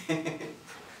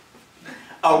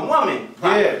a woman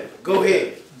properly, Yeah. Go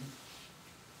ahead.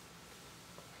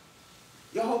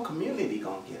 your whole community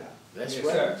gonna get up. That's Yes,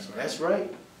 right. sir. That's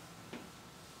right.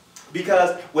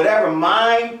 Because whatever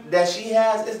mind that she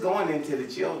has is going into the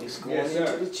children. Going Yes, sir.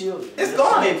 into the children. It's Yes,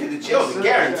 going sir. into the children, sir.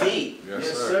 guaranteed. Yes,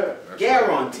 Yes, sir. sir. That's right.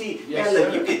 Guaranteed. Yes, Man, look,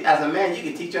 sir. you could, as a man, you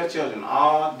can teach your children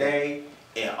all day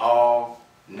and all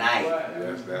night.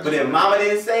 Yes, that's But if right. mama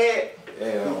didn't say it, Yeah,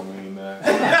 I don't mean that.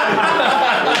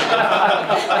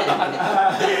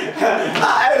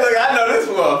 hey, look, I know this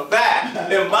for a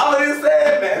fact. If mama didn't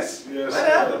say it, man, Yes,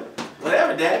 whatever.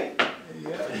 Whatever, daddy.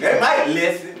 They might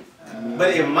listen.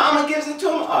 But if mama gives it to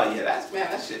them, oh yeah,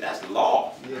 that's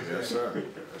law. Yes, sir.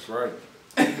 That's right.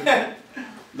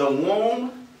 The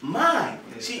womb mind.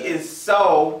 She is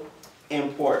so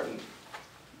important.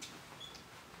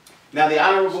 Now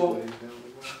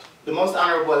the most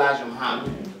honorable Elijah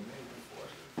Muhammad,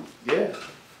 Yeah.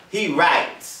 he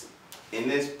writes in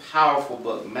this powerful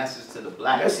book, Message to the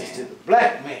Black Message to Man, the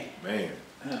black man. Man.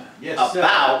 Yes, sir.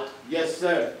 about Yes,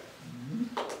 sir.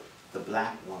 the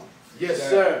black woman Yes, Sir.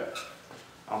 sir.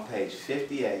 on page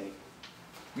 58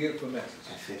 Beautiful message.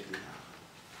 and 59.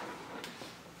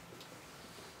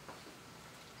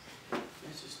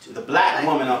 The black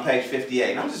woman on page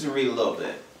 58. I'm just going to read a little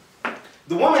bit.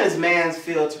 The woman is man's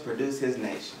field to produce his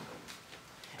nation.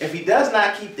 If he does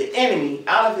not keep the enemy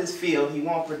out of his field, he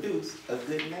won't produce a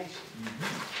good nation.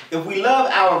 If we love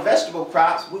our vegetable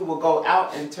crops, we will go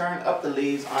out and turn up the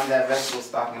leaves on that vegetable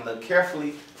stalk and look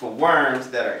carefully for worms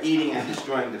that are eating and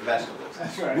destroying the vegetables.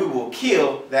 That's right. We will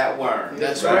kill that worm.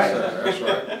 That's Yes, right. sir. That's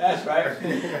right. That's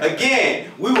right.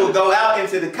 Again, we will go out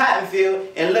into the cotton field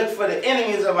and look for the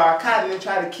enemies of our cotton and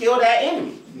try to kill that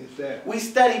enemy. Yes, sir. We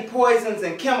study poisons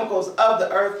and chemicals of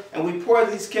the earth, and we pour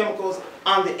these chemicals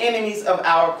on the enemies of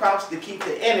our crops to keep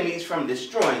the enemies from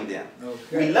destroying them.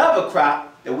 Okay. We love a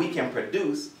crop that we can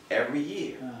produce every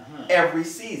year, every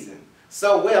season,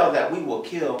 so well that we will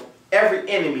kill every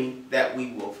enemy that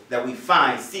we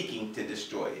find seeking to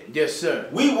destroy it. Yes, sir.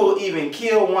 We will even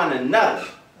kill one another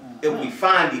if we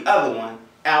find the other one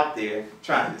out there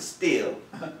trying to steal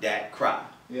that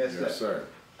crop. Yes, Yes, sir.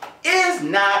 sir. Is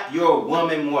not your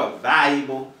woman more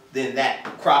valuable than that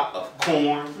crop of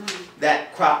corn,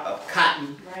 that crop of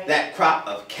cotton, Right. that crop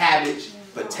of cabbage,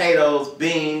 potatoes,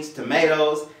 beans,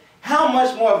 tomatoes? How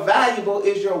much more valuable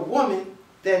is your woman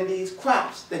than these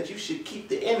crops that you should keep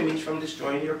the enemies from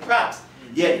destroying your crops?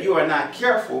 Yet you are not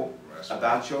careful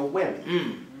about your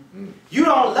women. You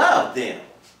don't love them.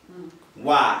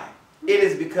 Why? It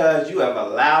is because you have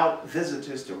allowed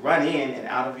visitors to run in and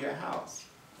out of your house.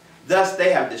 Thus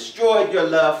they have destroyed your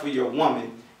love for your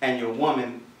woman, and your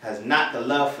woman has not the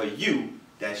love for you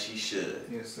that she should.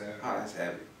 Yes, sir. Oh, that's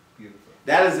heavy. Beautiful.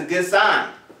 That is a good sign.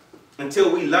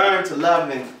 Until we learn to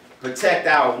love and protect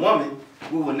our woman,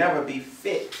 we will never be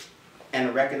fit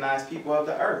and recognized people of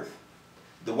the earth.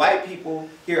 The white people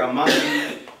here among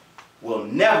you will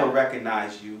never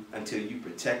recognize you until you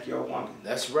protect your woman.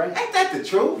 That's right. Ain't that the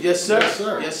truth? Yes, sir. Yes,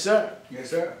 sir. Yes, sir. Yes,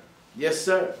 sir. Yes,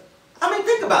 sir. I mean,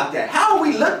 think about that. How are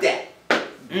we looked at?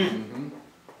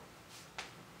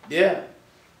 Yeah.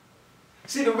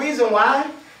 See, the reason why,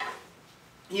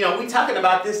 you know, we talking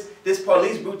about this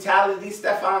police brutality,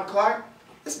 Stephon Clark,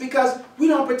 it's because we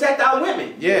don't protect our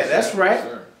women. Yeah, that's right. Yes,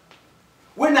 sir.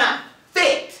 We're not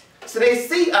fit. So they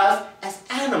see us as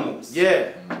animals.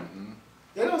 Yeah.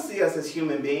 They don't see us as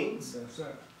human beings Yes,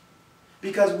 sir.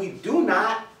 because we do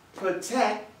not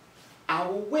protect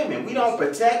our women. We don't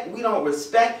protect, we don't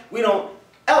respect, we don't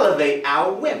elevate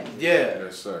our women. Yeah.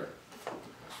 Yes, sir.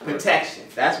 Protection.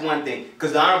 That's one thing.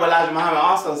 Because the Honorable Elijah Muhammad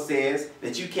also says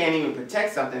that you can't even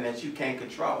protect something that you can't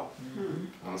control. I'm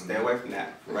going to stay away from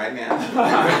that right now.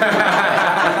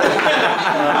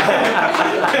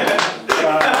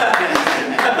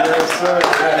 Yes,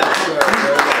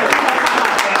 sir.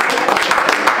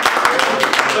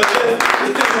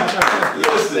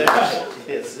 Listen,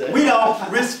 Yes, sir. we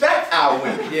don't respect our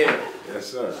women. Yeah. Yes,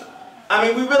 sir. I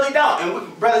mean, we really don't.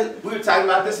 And brother, we were talking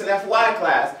about this in FY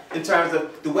class in terms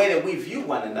of the way that we view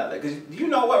one another. Because you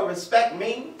know what respect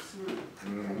means?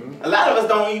 A lot of us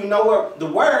don't even know what the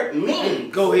word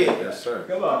means. Go ahead. Yes, sir.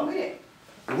 Come Go on. with it.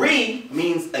 Re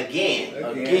means again.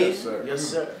 Again. Again. Yes, sir. Yes,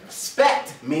 sir.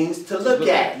 Spect means to look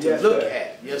at. Yes, Look sir.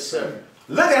 at. Yes, sir.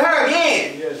 Look at her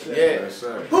again. Yes, sir. Yeah. Yes,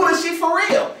 sir. Who is she for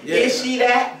real? Yeah. Is she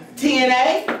that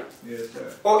TNA? Yes,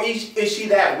 sir. Or is she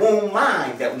that womb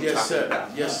mind that we Yes, talking sir.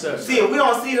 about? Yes, sir. See, if we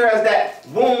don't see her as that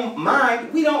womb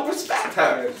mind, we don't respect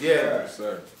her. Yes, Yeah. sir. Yes,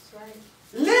 sir. That's right.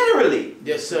 Literally.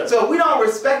 Yes, sir. So if we don't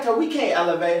respect her, we can't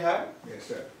elevate her. Yes,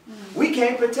 sir. We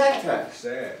can't protect her.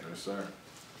 Sad. Yes, sir.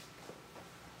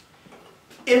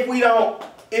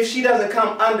 If she doesn't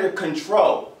come under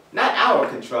control, not our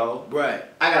control, Right.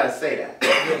 I gotta say that.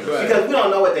 Right. Because we don't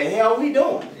know what the hell we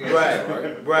doing. Yes, Right.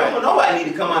 sir. Right. Nobody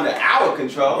need to come under our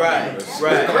control. Right. It's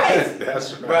Right. crazy.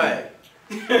 That's right.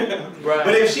 Right. Right.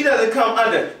 But if she doesn't come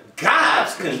under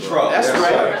God's control, That's Yes, right.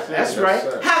 sir. That's Yes, right.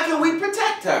 sir. how can we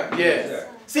protect her? Yeah. Sir.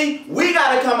 See, we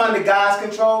gotta come under God's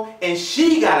control, and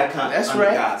she gotta come That's under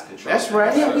right. God's control. That's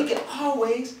right. Then we can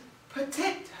always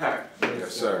protect her.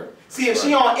 Yes, sir. See, if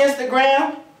she on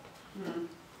Instagram,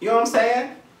 you know what I'm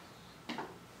saying?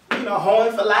 You know,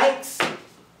 hoeing for likes,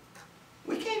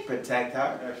 we can't protect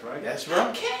her. That's right. That's How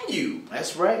right. can you?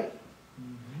 That's right.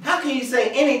 How can you say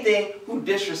anything who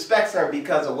disrespects her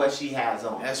because of what she has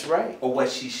on That's right. or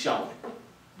what she's showing?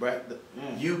 Right.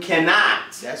 You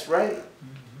cannot. That's right.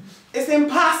 It's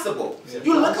impossible. Yes.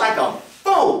 You look like a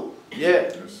fool.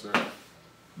 Yeah. Yes, sir.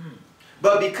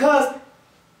 But because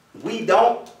we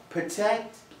don't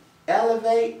protect,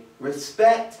 elevate,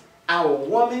 respect our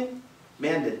woman,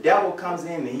 man, the devil comes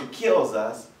in and he kills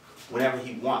us whenever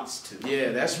he wants to.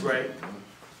 Yeah. That's right.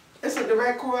 It's a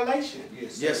direct correlation.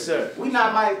 Yes, sir. Yes, sir.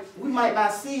 We might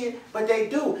not see it, but they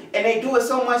do. And they do it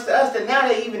so much to us that now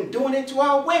they're even doing it to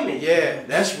our women. Yeah.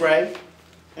 That's right.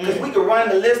 Because we could run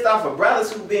the list off of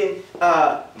brothers who've been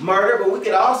murdered, but we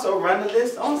could also run the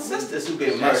list on sisters who've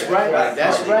been murdered. That's right. by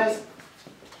That's police. right.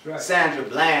 That's right. Sandra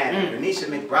Bland, Renisha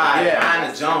McBride, Yeah.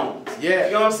 Ina Jones. Yeah.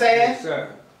 You know what I'm saying? Yes,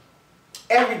 sir.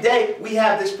 Every day we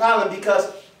have this problem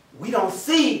because we don't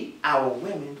see our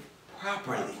women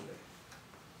properly.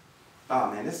 Oh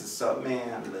man, this is so,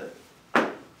 man, look.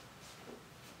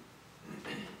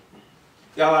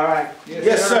 Y'all all right?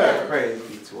 Yes, sir. Praise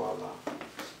be to Allah.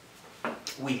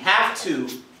 We have to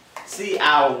see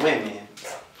our women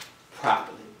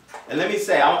properly. And let me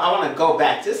say, I want to go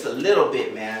back just a little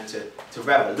bit, man, to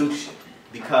revolution,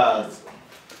 because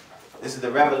this is the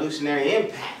revolutionary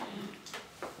impact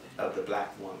of the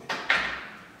black woman.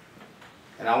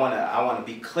 And I wanna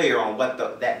be clear on what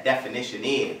that definition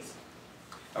is.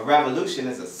 A revolution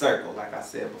is a circle, like I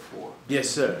said before. Yes,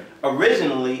 sir.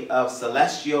 Originally of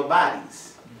celestial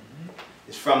bodies.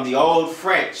 It's from the old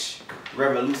French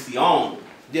revolution.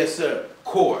 Yes, sir.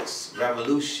 Course,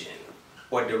 revolution,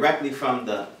 or directly from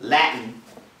the Latin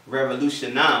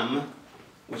revolutionum,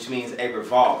 which means a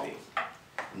revolving.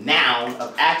 Noun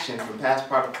of action from past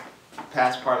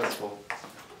participle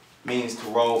means to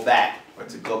roll back or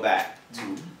to go back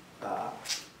to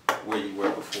where you were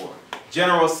before.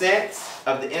 General sense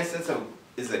of the instance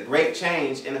is a great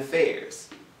change in affairs.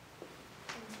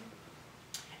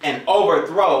 An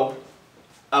overthrow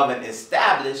of an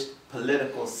established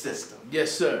political system.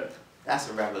 Yes, sir. That's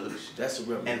a revolution. That's a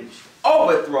revolution. An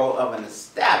overthrow of an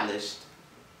established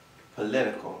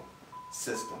political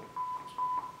system.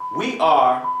 We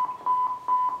are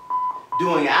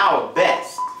doing our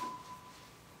best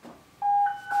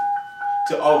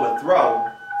to overthrow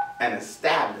an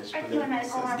established Rescue political on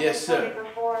Medical, system. Yes, sir. Baker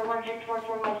 4,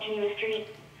 1644 West Geneva Street.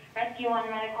 Rescue on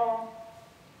Medical,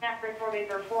 Map Report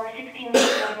Baker 4,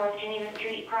 1644 North Geneva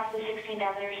Street, cross the 16th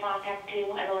Avenue, response tech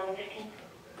 2 at 11:15.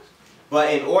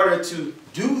 But in order to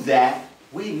do that,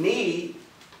 we need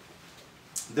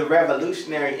the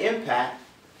revolutionary impact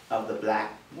of the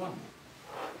black woman.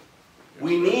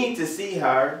 We need to see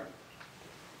her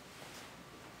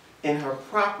in her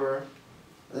proper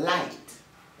light.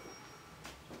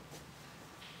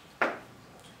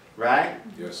 Right?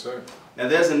 Yes, sir. Now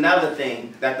there's another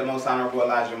thing that the Most Honorable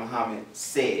Elijah Muhammad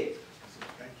said.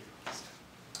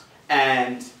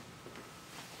 And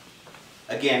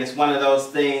again, it's one of those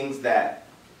things that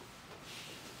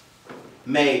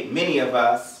made many of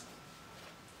us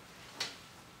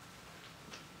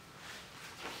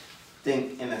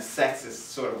think in a sexist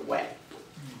sort of way.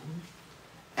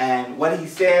 And what he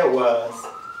said was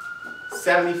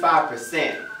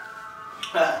 75%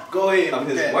 Go ahead. of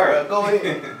with his that, work bro. Go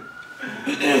ahead.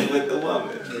 is with the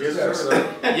woman. Yes,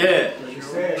 sir. Yeah. You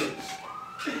said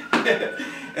it.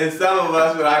 And some of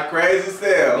us with our crazy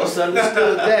selves.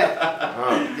 Misunderstood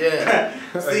that. Yeah.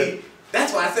 See,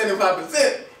 that's why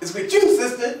 75% is with you,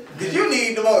 sister, because you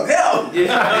need the most help. Yeah.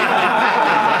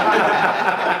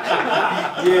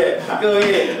 Yeah. Go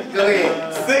ahead. Go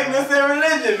ahead. Sickness and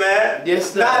religion, man.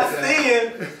 Yes, sir. Not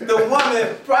seeing the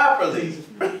woman properly.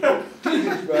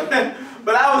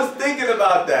 But I was thinking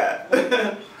about that.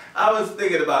 I was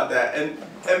thinking about that. And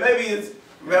maybe it's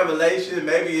revelation,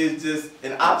 maybe it's just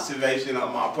an observation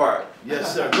on my part.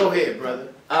 Yes, sir. Go ahead,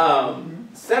 brother.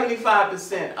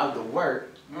 75% of the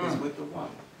work is with the woman.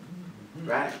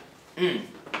 Right? 75%.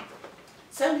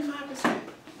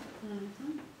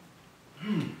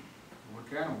 What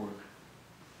kind of work?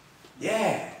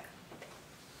 Yeah.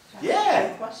 Yeah.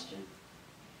 Good question.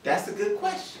 That's a good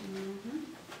question.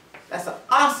 That's an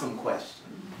awesome question.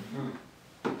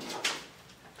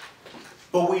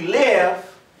 But we live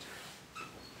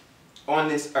on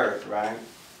this earth, right?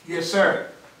 Yes, sir.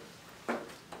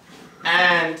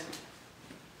 And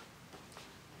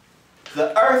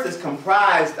the earth is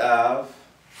comprised of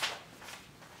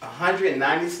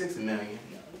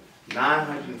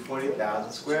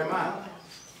 196,940,000 square miles.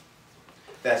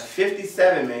 That's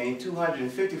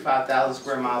 57,255,000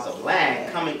 square miles of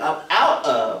land coming up out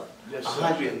of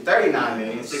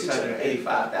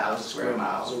 139,685,000 square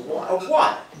miles of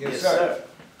water. Yes, sir.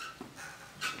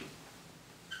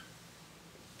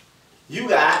 You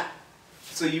got,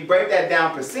 so you break that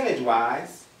down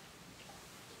percentage-wise,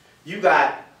 you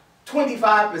got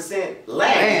 25%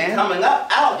 land coming up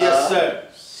out Yes, of sir.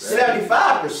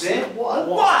 75%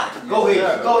 water. Go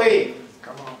ahead. Go ahead.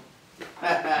 Come on. Go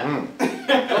ahead.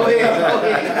 Go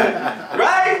ahead.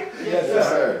 Right? Yes, Yes,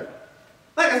 sir.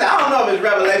 Like I said, I don't know if it's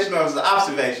revelation or if it's an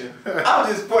observation. I'm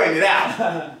just pointing it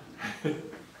out.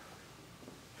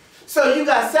 So you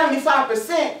got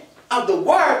 75% of the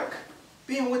work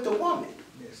being with the woman.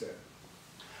 Yes, sir.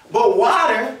 But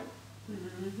water,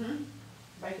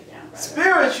 Break it down, brother.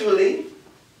 spiritually,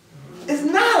 is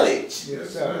knowledge.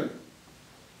 Yes, sir.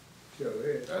 Sure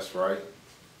is. That's right.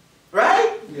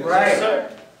 Right? Yes, Right.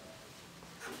 sir.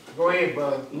 Go ahead,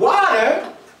 brother.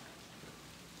 Water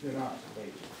Good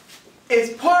observation.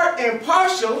 is part and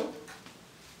partial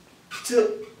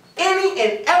to any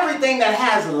and everything that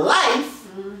has life,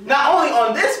 not only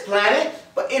on this planet,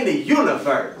 but in the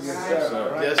universe. Yes, Yes, sir.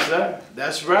 sir. Yes, sir.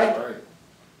 That's right. Right.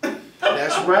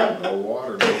 That's right. No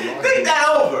water, no life. Think that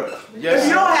over. Yes, If you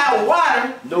sir. don't have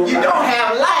water, No you life. don't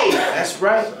have life. That's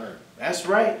right. Sir. That's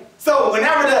right. So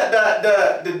whenever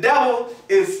the devil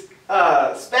is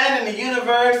spanning the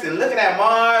universe and looking at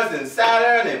Mars and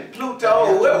Saturn and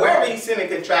Pluto, wherever he's sending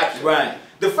contraptions, Right.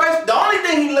 The only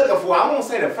thing he looking for, I won't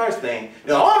say the first thing,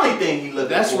 the only thing he looking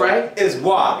That's for right. is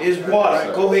water. Is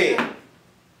water. Go ahead.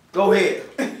 Go ahead.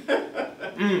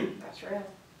 That's real.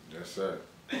 Yes, sir.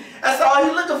 That's all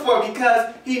he looking for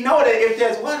because he know that if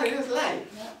there's water, there's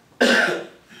life.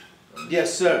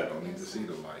 Yes, sir. Don't need to see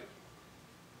the light.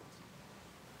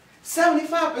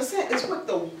 75% is with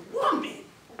the woman.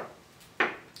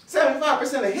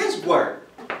 75% of his work,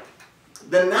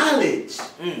 the knowledge,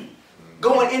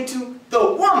 going into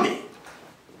the woman.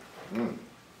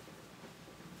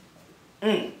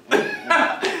 Think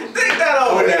that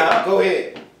over now. Go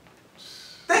ahead.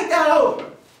 Think that over.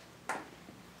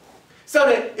 So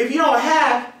that if you don't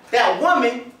have that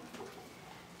woman,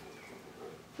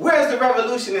 where's the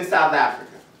revolution in South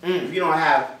Africa? If you don't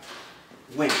have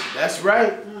women. That's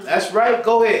right. That's right.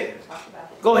 Go ahead. Talk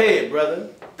about it. Go ahead, brother.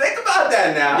 Think about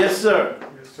that now. Yes, sir.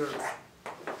 Yes, sir.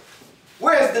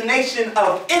 Where's the nation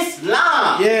of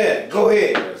Islam? Yeah, go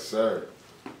ahead. Yes, sir.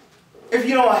 If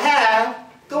you don't have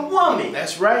the woman.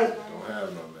 That's right. Don't have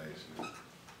no nation.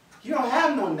 You don't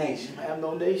have no nation. I have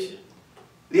no nation.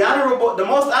 The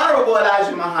most honorable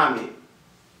Elijah Muhammad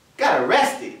got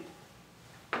arrested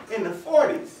in the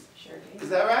 40s. Sure did. Is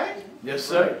that right? Yes,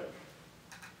 sir.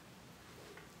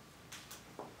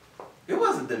 It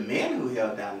wasn't the men who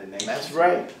held down the nation. That's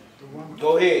right.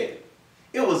 Go ahead.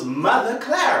 It was Mother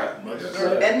Clara Yes, sir.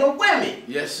 sir. and the women.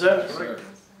 Yes, sir. Yes, sir.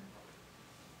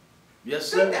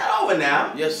 Yes, Think sir. that over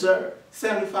now. Yes, sir.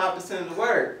 75% of the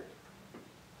work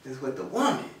is with the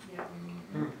woman. Yeah.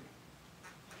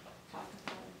 Talk about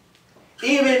it.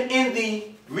 Even in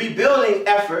the rebuilding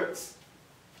efforts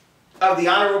of the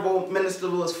Honorable Minister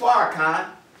Louis Farrakhan,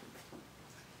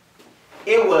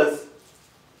 it was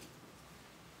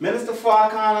Minister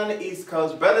Farrakhan on the East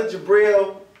Coast, Brother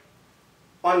Jabril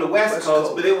on the West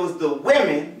Coast, but it was the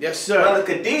women, Yes, sir. Brother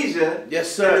Khadijah,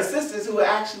 Yes, and the sir. sisters who were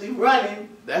actually running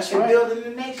That's and right. building the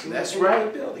nation. That's and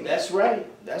right. Building. That's right.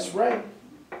 That's right.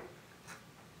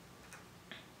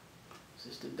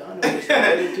 Sister Donna was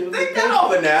ready to Think that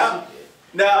over now.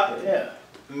 Now, Yeah.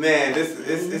 man, this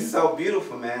is so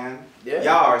beautiful, man. Yeah.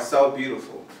 Y'all are so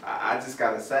beautiful. I just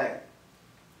gotta say.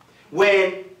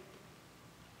 When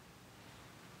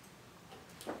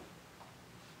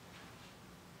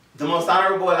the most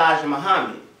honorable Elijah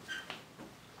Muhammad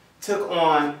took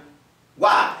on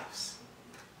wives,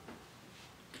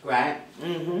 right?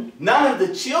 None of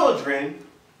the children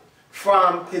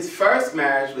from his first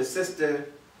marriage with Sister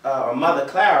or Mother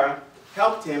Clara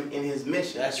helped him in his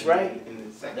mission. That's right. In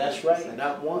the second, That's right.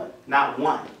 Not one. Not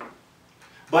one.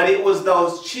 But it was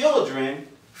those children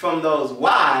from those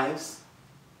wives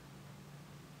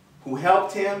who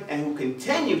helped him and who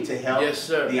continue to help Yes,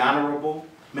 sir. the Honorable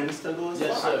Minister Louis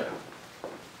Yes, Farrakhan. sir.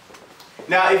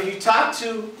 Now, if you talk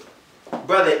to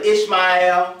Brother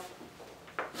Ishmael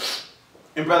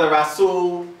and Brother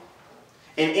Rasul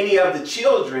and any of the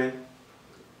children,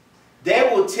 they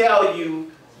will tell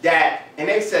you that, and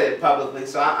they said it publicly,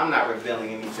 so I'm not revealing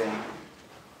anything.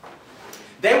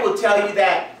 They will tell you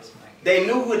that they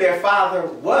knew who their father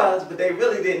was, but they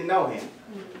really didn't know him.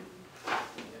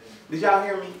 Did y'all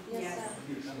hear me? Yes.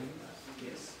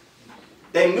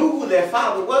 They knew who their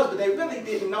father was, but they really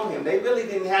didn't know him. They really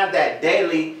didn't have that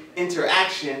daily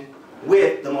interaction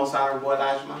with the most honorable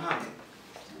Elijah Muhammad.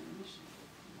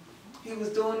 He was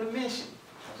doing the mission.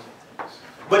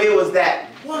 But it was that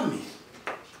woman.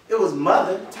 It was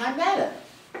Mother Tanetta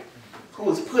who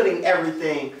was putting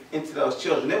everything into those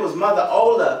children. It was Mother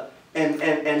Ola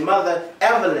and Mother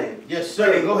Evelyn. Yes,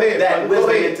 sir. Go ahead, That brother. Go wisdom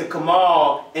ahead. into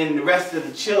Kamal and the rest of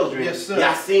the children. Yes, sir.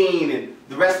 Yasin and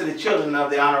the rest of the children of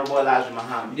the Honorable Elijah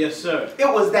Muhammad. Yes, sir. It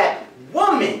was that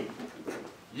woman.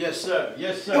 Yes, sir.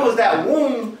 Yes, sir. It was that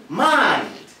womb mind.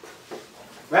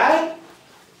 Right?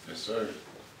 Yes, sir.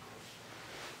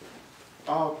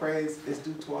 All praise is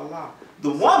due to Allah. The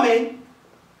woman,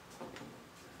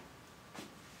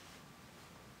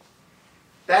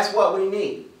 that's what we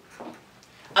need.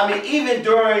 I mean, even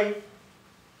during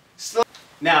slavery.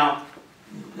 Now,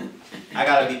 I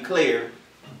gotta be clear.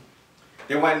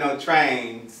 There wasn't no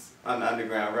trains on the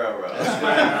Underground Railroad. Go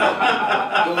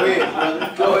ahead,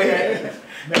 brother. Go ahead.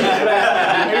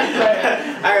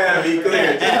 I gotta be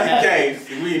clear, just in case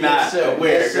we not Yes, sir.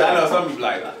 aware. Yes, 'Cause sir. I know some people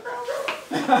like,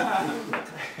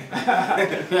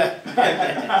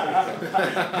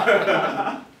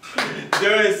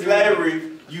 during slavery,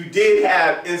 you did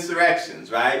have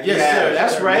insurrections, right? Yes, you had sir,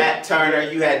 that's right. Nat Turner,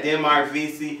 you had Denmark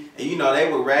Vesey, and you know they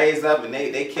were raised up and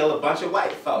they killed a bunch of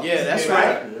white folks. Yeah, that's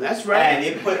right. That's right. And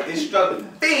it struck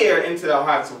fear into the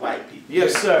hearts of white people.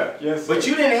 Yes, sir. Yes, But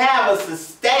you didn't have a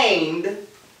sustained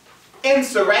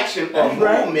insurrection or That's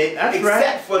right. movement That's except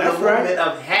right. for the That's right. movement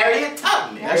of Harriet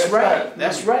Tubman. That's right.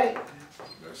 That's right.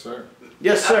 Yes, sir.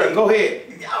 Yes, sir. I mean, Go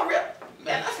ahead. Y'all real,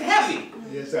 man, that's heavy.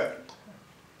 Yes, sir.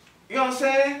 You know what I'm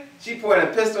saying? She pointed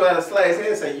a pistol at a slave's head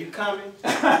and said, "You coming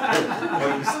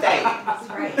or you staying?" That's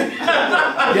right.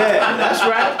 Yeah, that's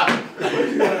right.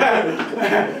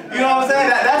 You know what I'm saying?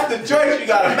 That's the choice you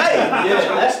gotta make. Yeah,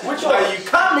 that's which one. Are you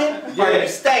coming or are you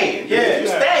staying? Yeah. If you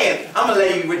staying, I'm gonna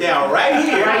lay you down right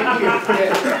here.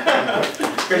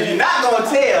 Because you're not gonna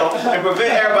tell and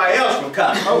prevent everybody else from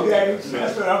coming. Okay,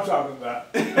 that's what I'm talking about.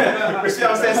 You see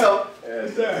what I'm saying? So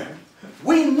Yes, sir.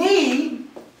 we need,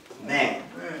 man,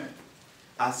 Man.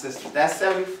 our sisters. That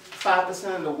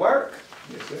 75% of the work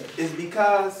Yes, sir. is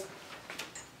because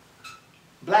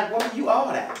black woman, you all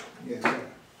that. Yes, sir.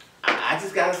 I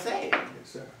just gotta say it. Yes,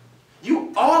 sir.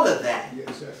 You all of that.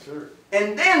 Yes, sir.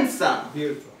 And then some.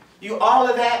 Beautiful. You all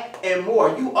of that and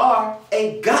more. You are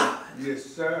a God. Yes,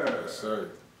 sir. Yes, sir.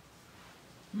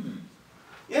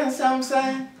 You understand what I'm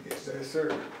saying? Yes, sir. Yes,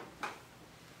 sir.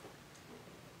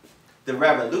 The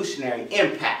revolutionary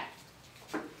impact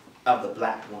of the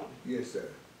black woman. Yes, sir.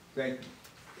 Thank you.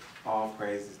 All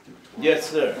praises due to her. Yes,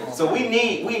 sir. So we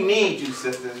need you,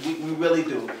 sisters. We really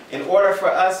do. In order for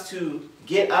us to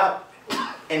get up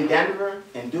in Denver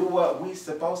and do what we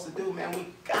supposed to do, man, we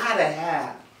gotta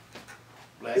have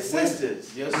Black the women.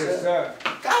 sisters. Yes, Yes, sir.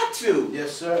 sir. Got to.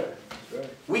 Yes, sir. That's right.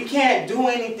 We can't do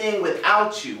anything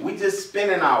without you. We just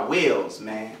spinning our wheels,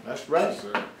 man. That's right. Yes,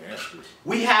 sir. Answers.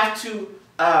 We have to,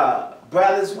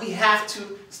 brothers, we have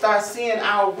to start seeing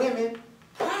our women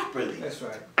properly. That's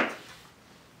right.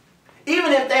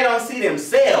 Even if they don't see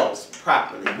themselves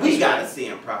properly, we gotta see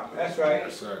them properly. That's right.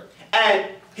 Yes, sir. And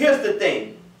here's the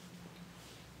thing.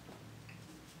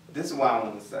 This is what I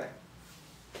want to say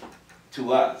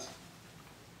to us.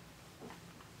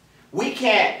 We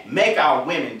can't make our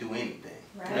women do anything.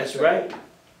 Right. That's right.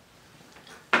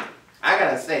 I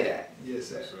gotta say that. Yes,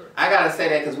 sir. Yes, sir. I gotta say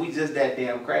that because we just that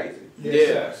damn crazy. Yes,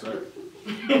 Yeah. sir.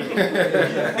 Yes,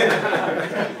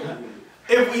 sir.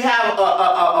 If we have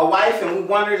a wife and we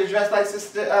want her to dress like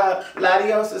Sister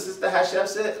Ladios or Sister Hashef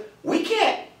said, we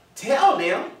can't tell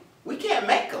them. We can't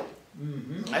make them.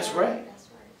 Mm-hmm. That's right. That's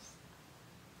right.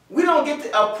 We don't get to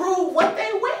approve what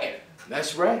they wear.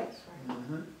 That's right.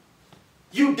 Mm-hmm.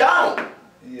 You don't.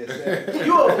 Yes, sir.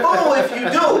 You're a fool if you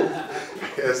do.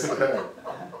 Yes, sir.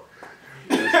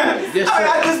 Yes, I mean,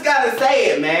 I sir. just gotta say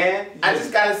it, man. I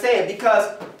just gotta say it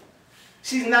because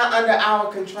she's not under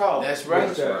our control. That's right.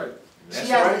 That's right. She That's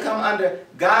has right. to come under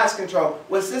God's control.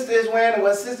 What sister is wearing and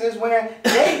what sister is wearing,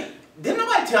 didn't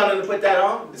nobody tell them to put that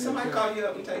on. Did somebody call you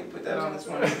up and tell you to put that on this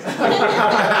morning?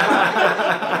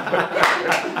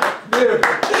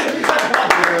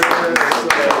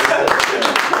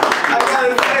 I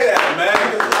gotta say that, man.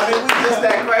 I mean, we just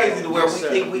that crazy to where we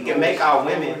think we can make our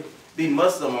women be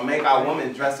Muslim or make our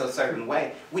women dress a certain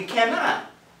way. We cannot.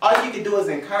 All you can do is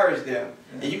encourage them.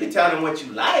 And you can tell them what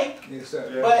you like, Yes,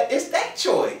 sir. but it's their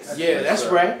choice. Yeah, that's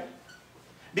right.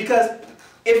 Because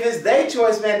if it's their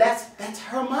choice, man, that's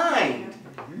her mind.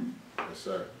 Yes,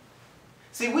 sir.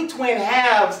 See, we twin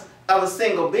halves of a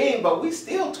single being, but we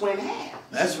still twin halves.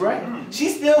 That's right. She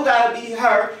still gotta be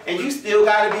her, and you still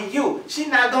gotta be you. She's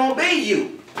not gonna be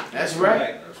you. That's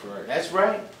right. That's right. That's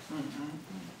right.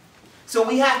 So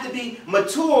we have to be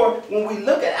mature when we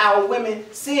look at our women,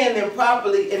 seeing them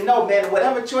properly, and know, man,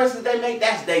 whatever choices they make,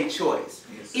 that's their choice.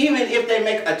 Yes. Even if they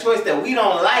make a choice that we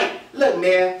don't like, look,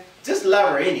 man, just love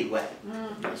her anyway.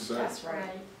 Yes, sir. That's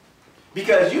right.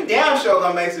 Because you damn sure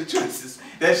gonna make some choices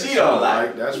that she don't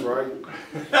like. That's right.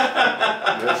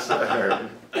 Yes, sir.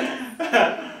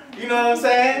 You know what I'm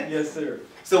saying? Yes, sir.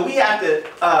 So we have to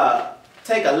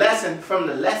take a lesson from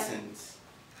the lessons.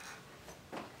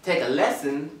 Take a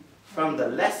lesson from the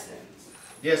lessons.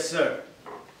 Yes, sir.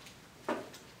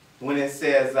 When it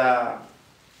says,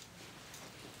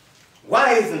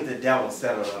 why isn't the devil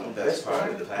settled on the best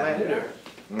part of the planet Earth?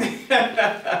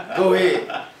 Go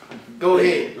ahead. Go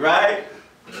ahead. Right?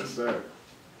 Yes, sir.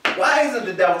 Why isn't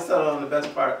the devil settled on the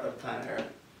best part of the planet Earth?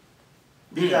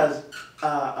 Because,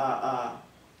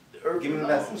 give me the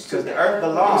lesson. Because the earth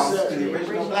belongs to the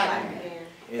original black man.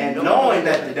 And knowing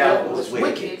that the devil was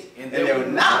wicked, and there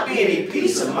would not be any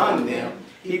peace among them,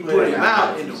 he put him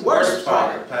out in the worst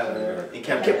part of the planet Earth and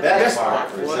kept the best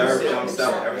part reserved for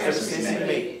himself ever since he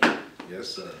made it. Yes,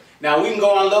 sir. Now we can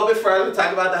go on a little bit further,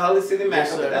 talk about the Holy City Mecca,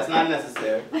 Yes, sir. but that's not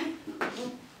necessary.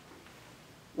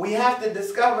 We have to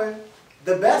discover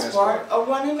the best Best part of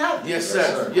one another. Yes, Yes,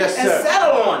 sir. sir. Yes, And sir.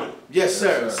 settle on it. Yes,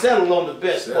 sir. Yes, sir. Settle on the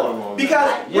best Settle part. on Because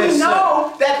Yes, we sir.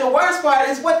 know that the worst part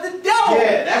is what the devil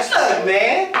Yeah, that's look,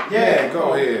 man. that. Yeah,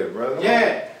 go ahead, brother.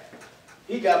 Yeah.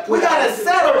 He got We gotta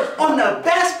settle on the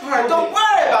best part. Don't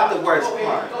worry about the worst Go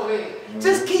part. ahead, go ahead.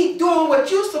 Just keep doing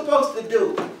what you're supposed to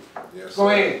do. Yes, Go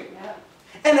sir. ahead.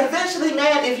 And eventually,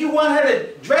 man, if you want her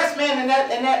to dress, man, in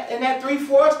that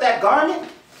 3/4, that garment,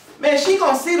 man, she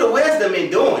gonna see the wisdom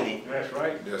in doing it. That's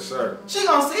right. Yes, sir. She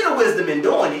gonna see the wisdom in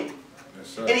doing it. Yes,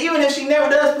 sir. And even if she never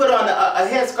does put on a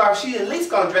headscarf, she at least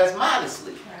gonna dress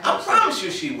modestly. I promise you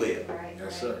she will.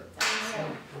 Yes, sir.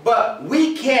 But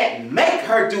we can't make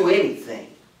her do anything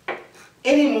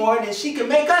any more than she can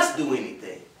make us do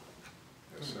anything.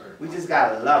 Yes, sir. We just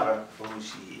gotta love her for who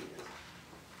she is.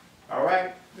 All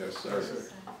right? Yes, sir.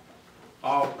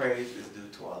 All praise is due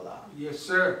to Allah. Yes,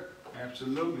 sir.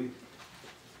 Absolutely.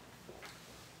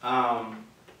 I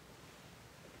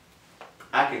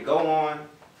could go on,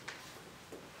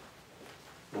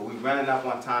 but we're running up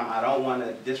on time. I don't want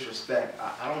to disrespect.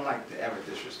 I don't like to ever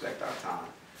disrespect our time.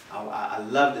 I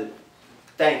love to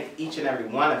thank each and every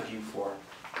one of you for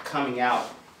coming out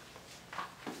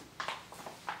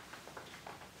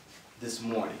this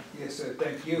morning. Yes, sir.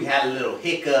 Thank We you. had a little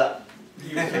hiccup,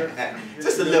 Yes, sir.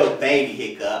 just a little baby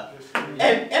hiccup,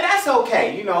 and that's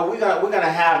okay. You know, we're gonna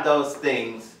have those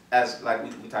things as like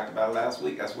we talked about last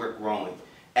week as we're growing,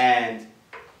 and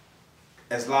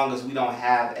as long as we don't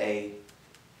have a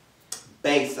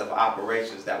base of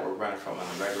operations that we're running from on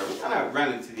a regular, we're gonna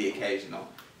run into the occasional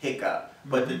hiccup.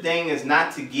 But the thing is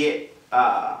not to get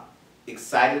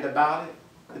excited about it.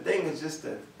 The thing is just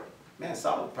to, man,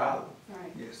 solve the problem.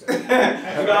 Yes, sir. You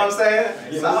know what I'm saying?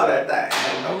 Yes, Solve sir. that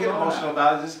thing. Don't get emotional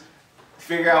about it. Just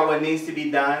figure out what needs to be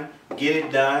done, get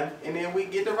it done, and then we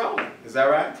get to rolling. Is that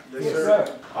right? Yes, sir.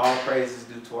 All praise is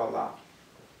due to Allah.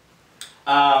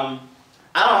 I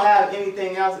don't have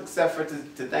anything else except for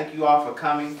to thank you all for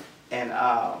coming, and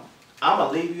I'm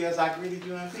gonna leave you as I greeted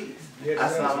you in peace. Yes,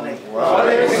 sir. Assalamu alaikum.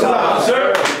 Wow.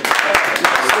 Sir.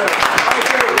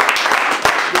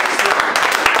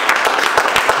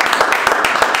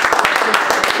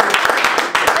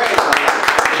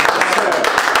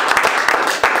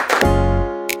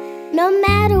 No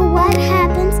matter what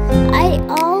happens, I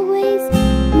always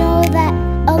know that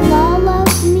Allah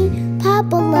loves me,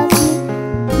 Papa loves me,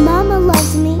 Mama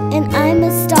loves me, and I'm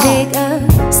a star. Take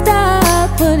a star,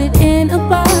 put it in a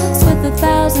box with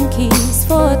 1,000 keys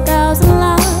for 1,000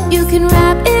 locks. You can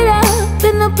wrap it up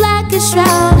in the blackest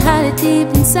shroud, hide it deep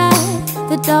inside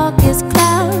the darkest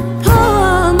cloud.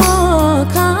 Pour more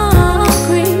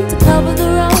concrete to cover the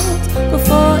roads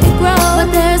before it grows.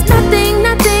 But there's nothing,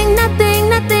 nothing, nothing,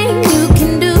 nothing you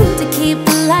can do to keep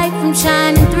the light from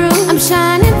shining through. I'm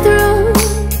shining through.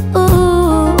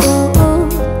 Ooh, ooh, ooh,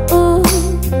 ooh.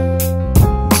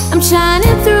 I'm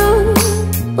shining through.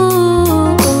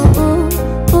 Ooh,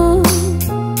 ooh, ooh.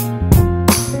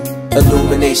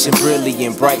 Illumination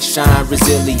brilliant, bright shine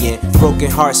resilient.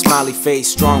 Broken heart, smiley face,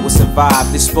 strong will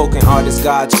survive. This spoken art is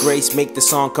God's grace, make the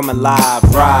song come alive.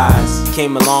 Rise,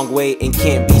 came a long way and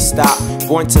can't be stopped.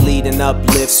 Born to lead and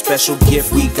uplift, special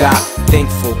gift we got.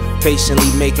 Thankful,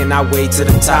 patiently making our way to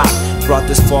the top. Brought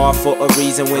this far for a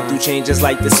reason, went through changes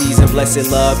like the season. Blessed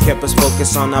love kept us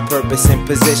focused on our purpose and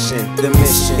position. The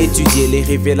mission, étudier les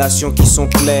révélations qui sont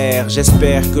claires.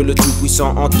 J'espère que le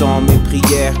Tout-Puissant entend mes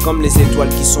prières. Comme les étoiles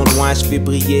qui sont loin, je fais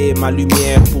briller ma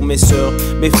lumière pour mes sœurs,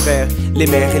 mes frères, les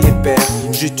mères et les pères.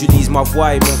 J'utilise ma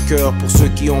voix et mon cœur pour ceux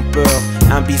qui ont peur.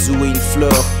 Un bisou et une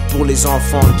fleur pour les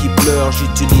enfants qui pleurent.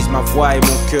 J'utilise ma voix et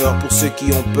mon cœur pour ceux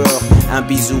qui ont peur. Un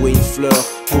bisou et une fleur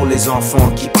pour les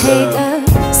enfants qui pleurent.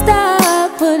 Take a star,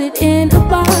 put it in a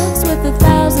box with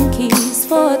 1,000 keys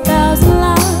for 1,000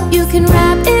 locks. You can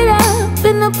wrap it up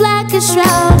in the blackest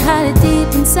shroud, hide it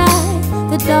deep inside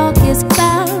the darkest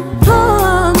cloud.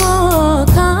 Pour more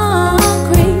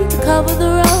concrete to cover the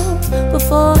roads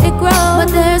before it grows. But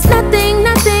there's nothing,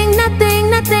 nothing, nothing,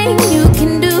 nothing you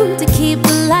can do to keep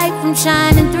the light from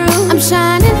shining through. I'm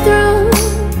shining through.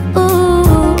 Ooh,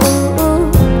 ooh,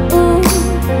 ooh, ooh.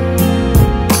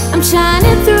 I'm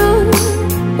shining through.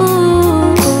 Ooh,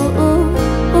 ooh, ooh,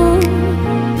 ooh.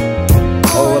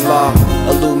 Oh Allah,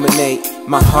 illuminate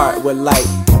my heart with light,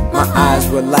 my eyes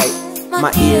with light,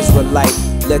 my ears with light.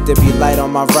 Let there be light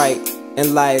on my right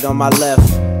and light on my left,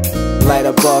 light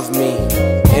above me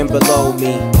and below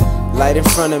me, light in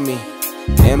front of me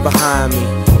and behind me.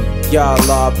 Ya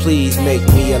Allah, please make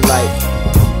me a light.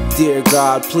 Dear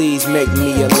God, please make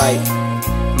me a light.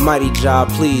 Mighty Jah,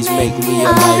 please make me a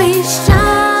I'll be light.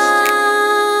 shining.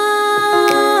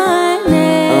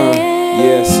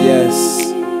 Yes, yes.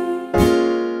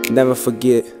 Never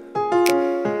forget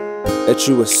that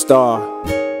you a star.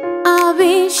 I'll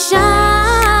be shining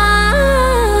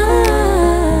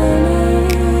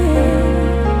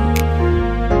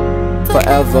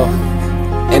Forever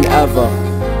and ever.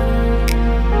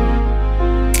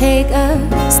 take a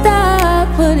star,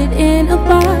 put it in a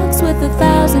box with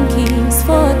 1,000 keys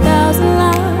for 1,000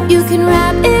 locks. You can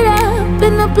wrap it up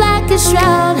in the blackest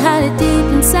shroud, hide it deep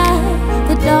inside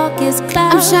the darkest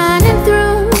cloud. I'm shining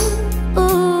through.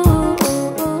 Ooh,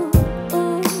 ooh, ooh,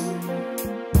 ooh.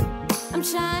 I'm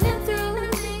shining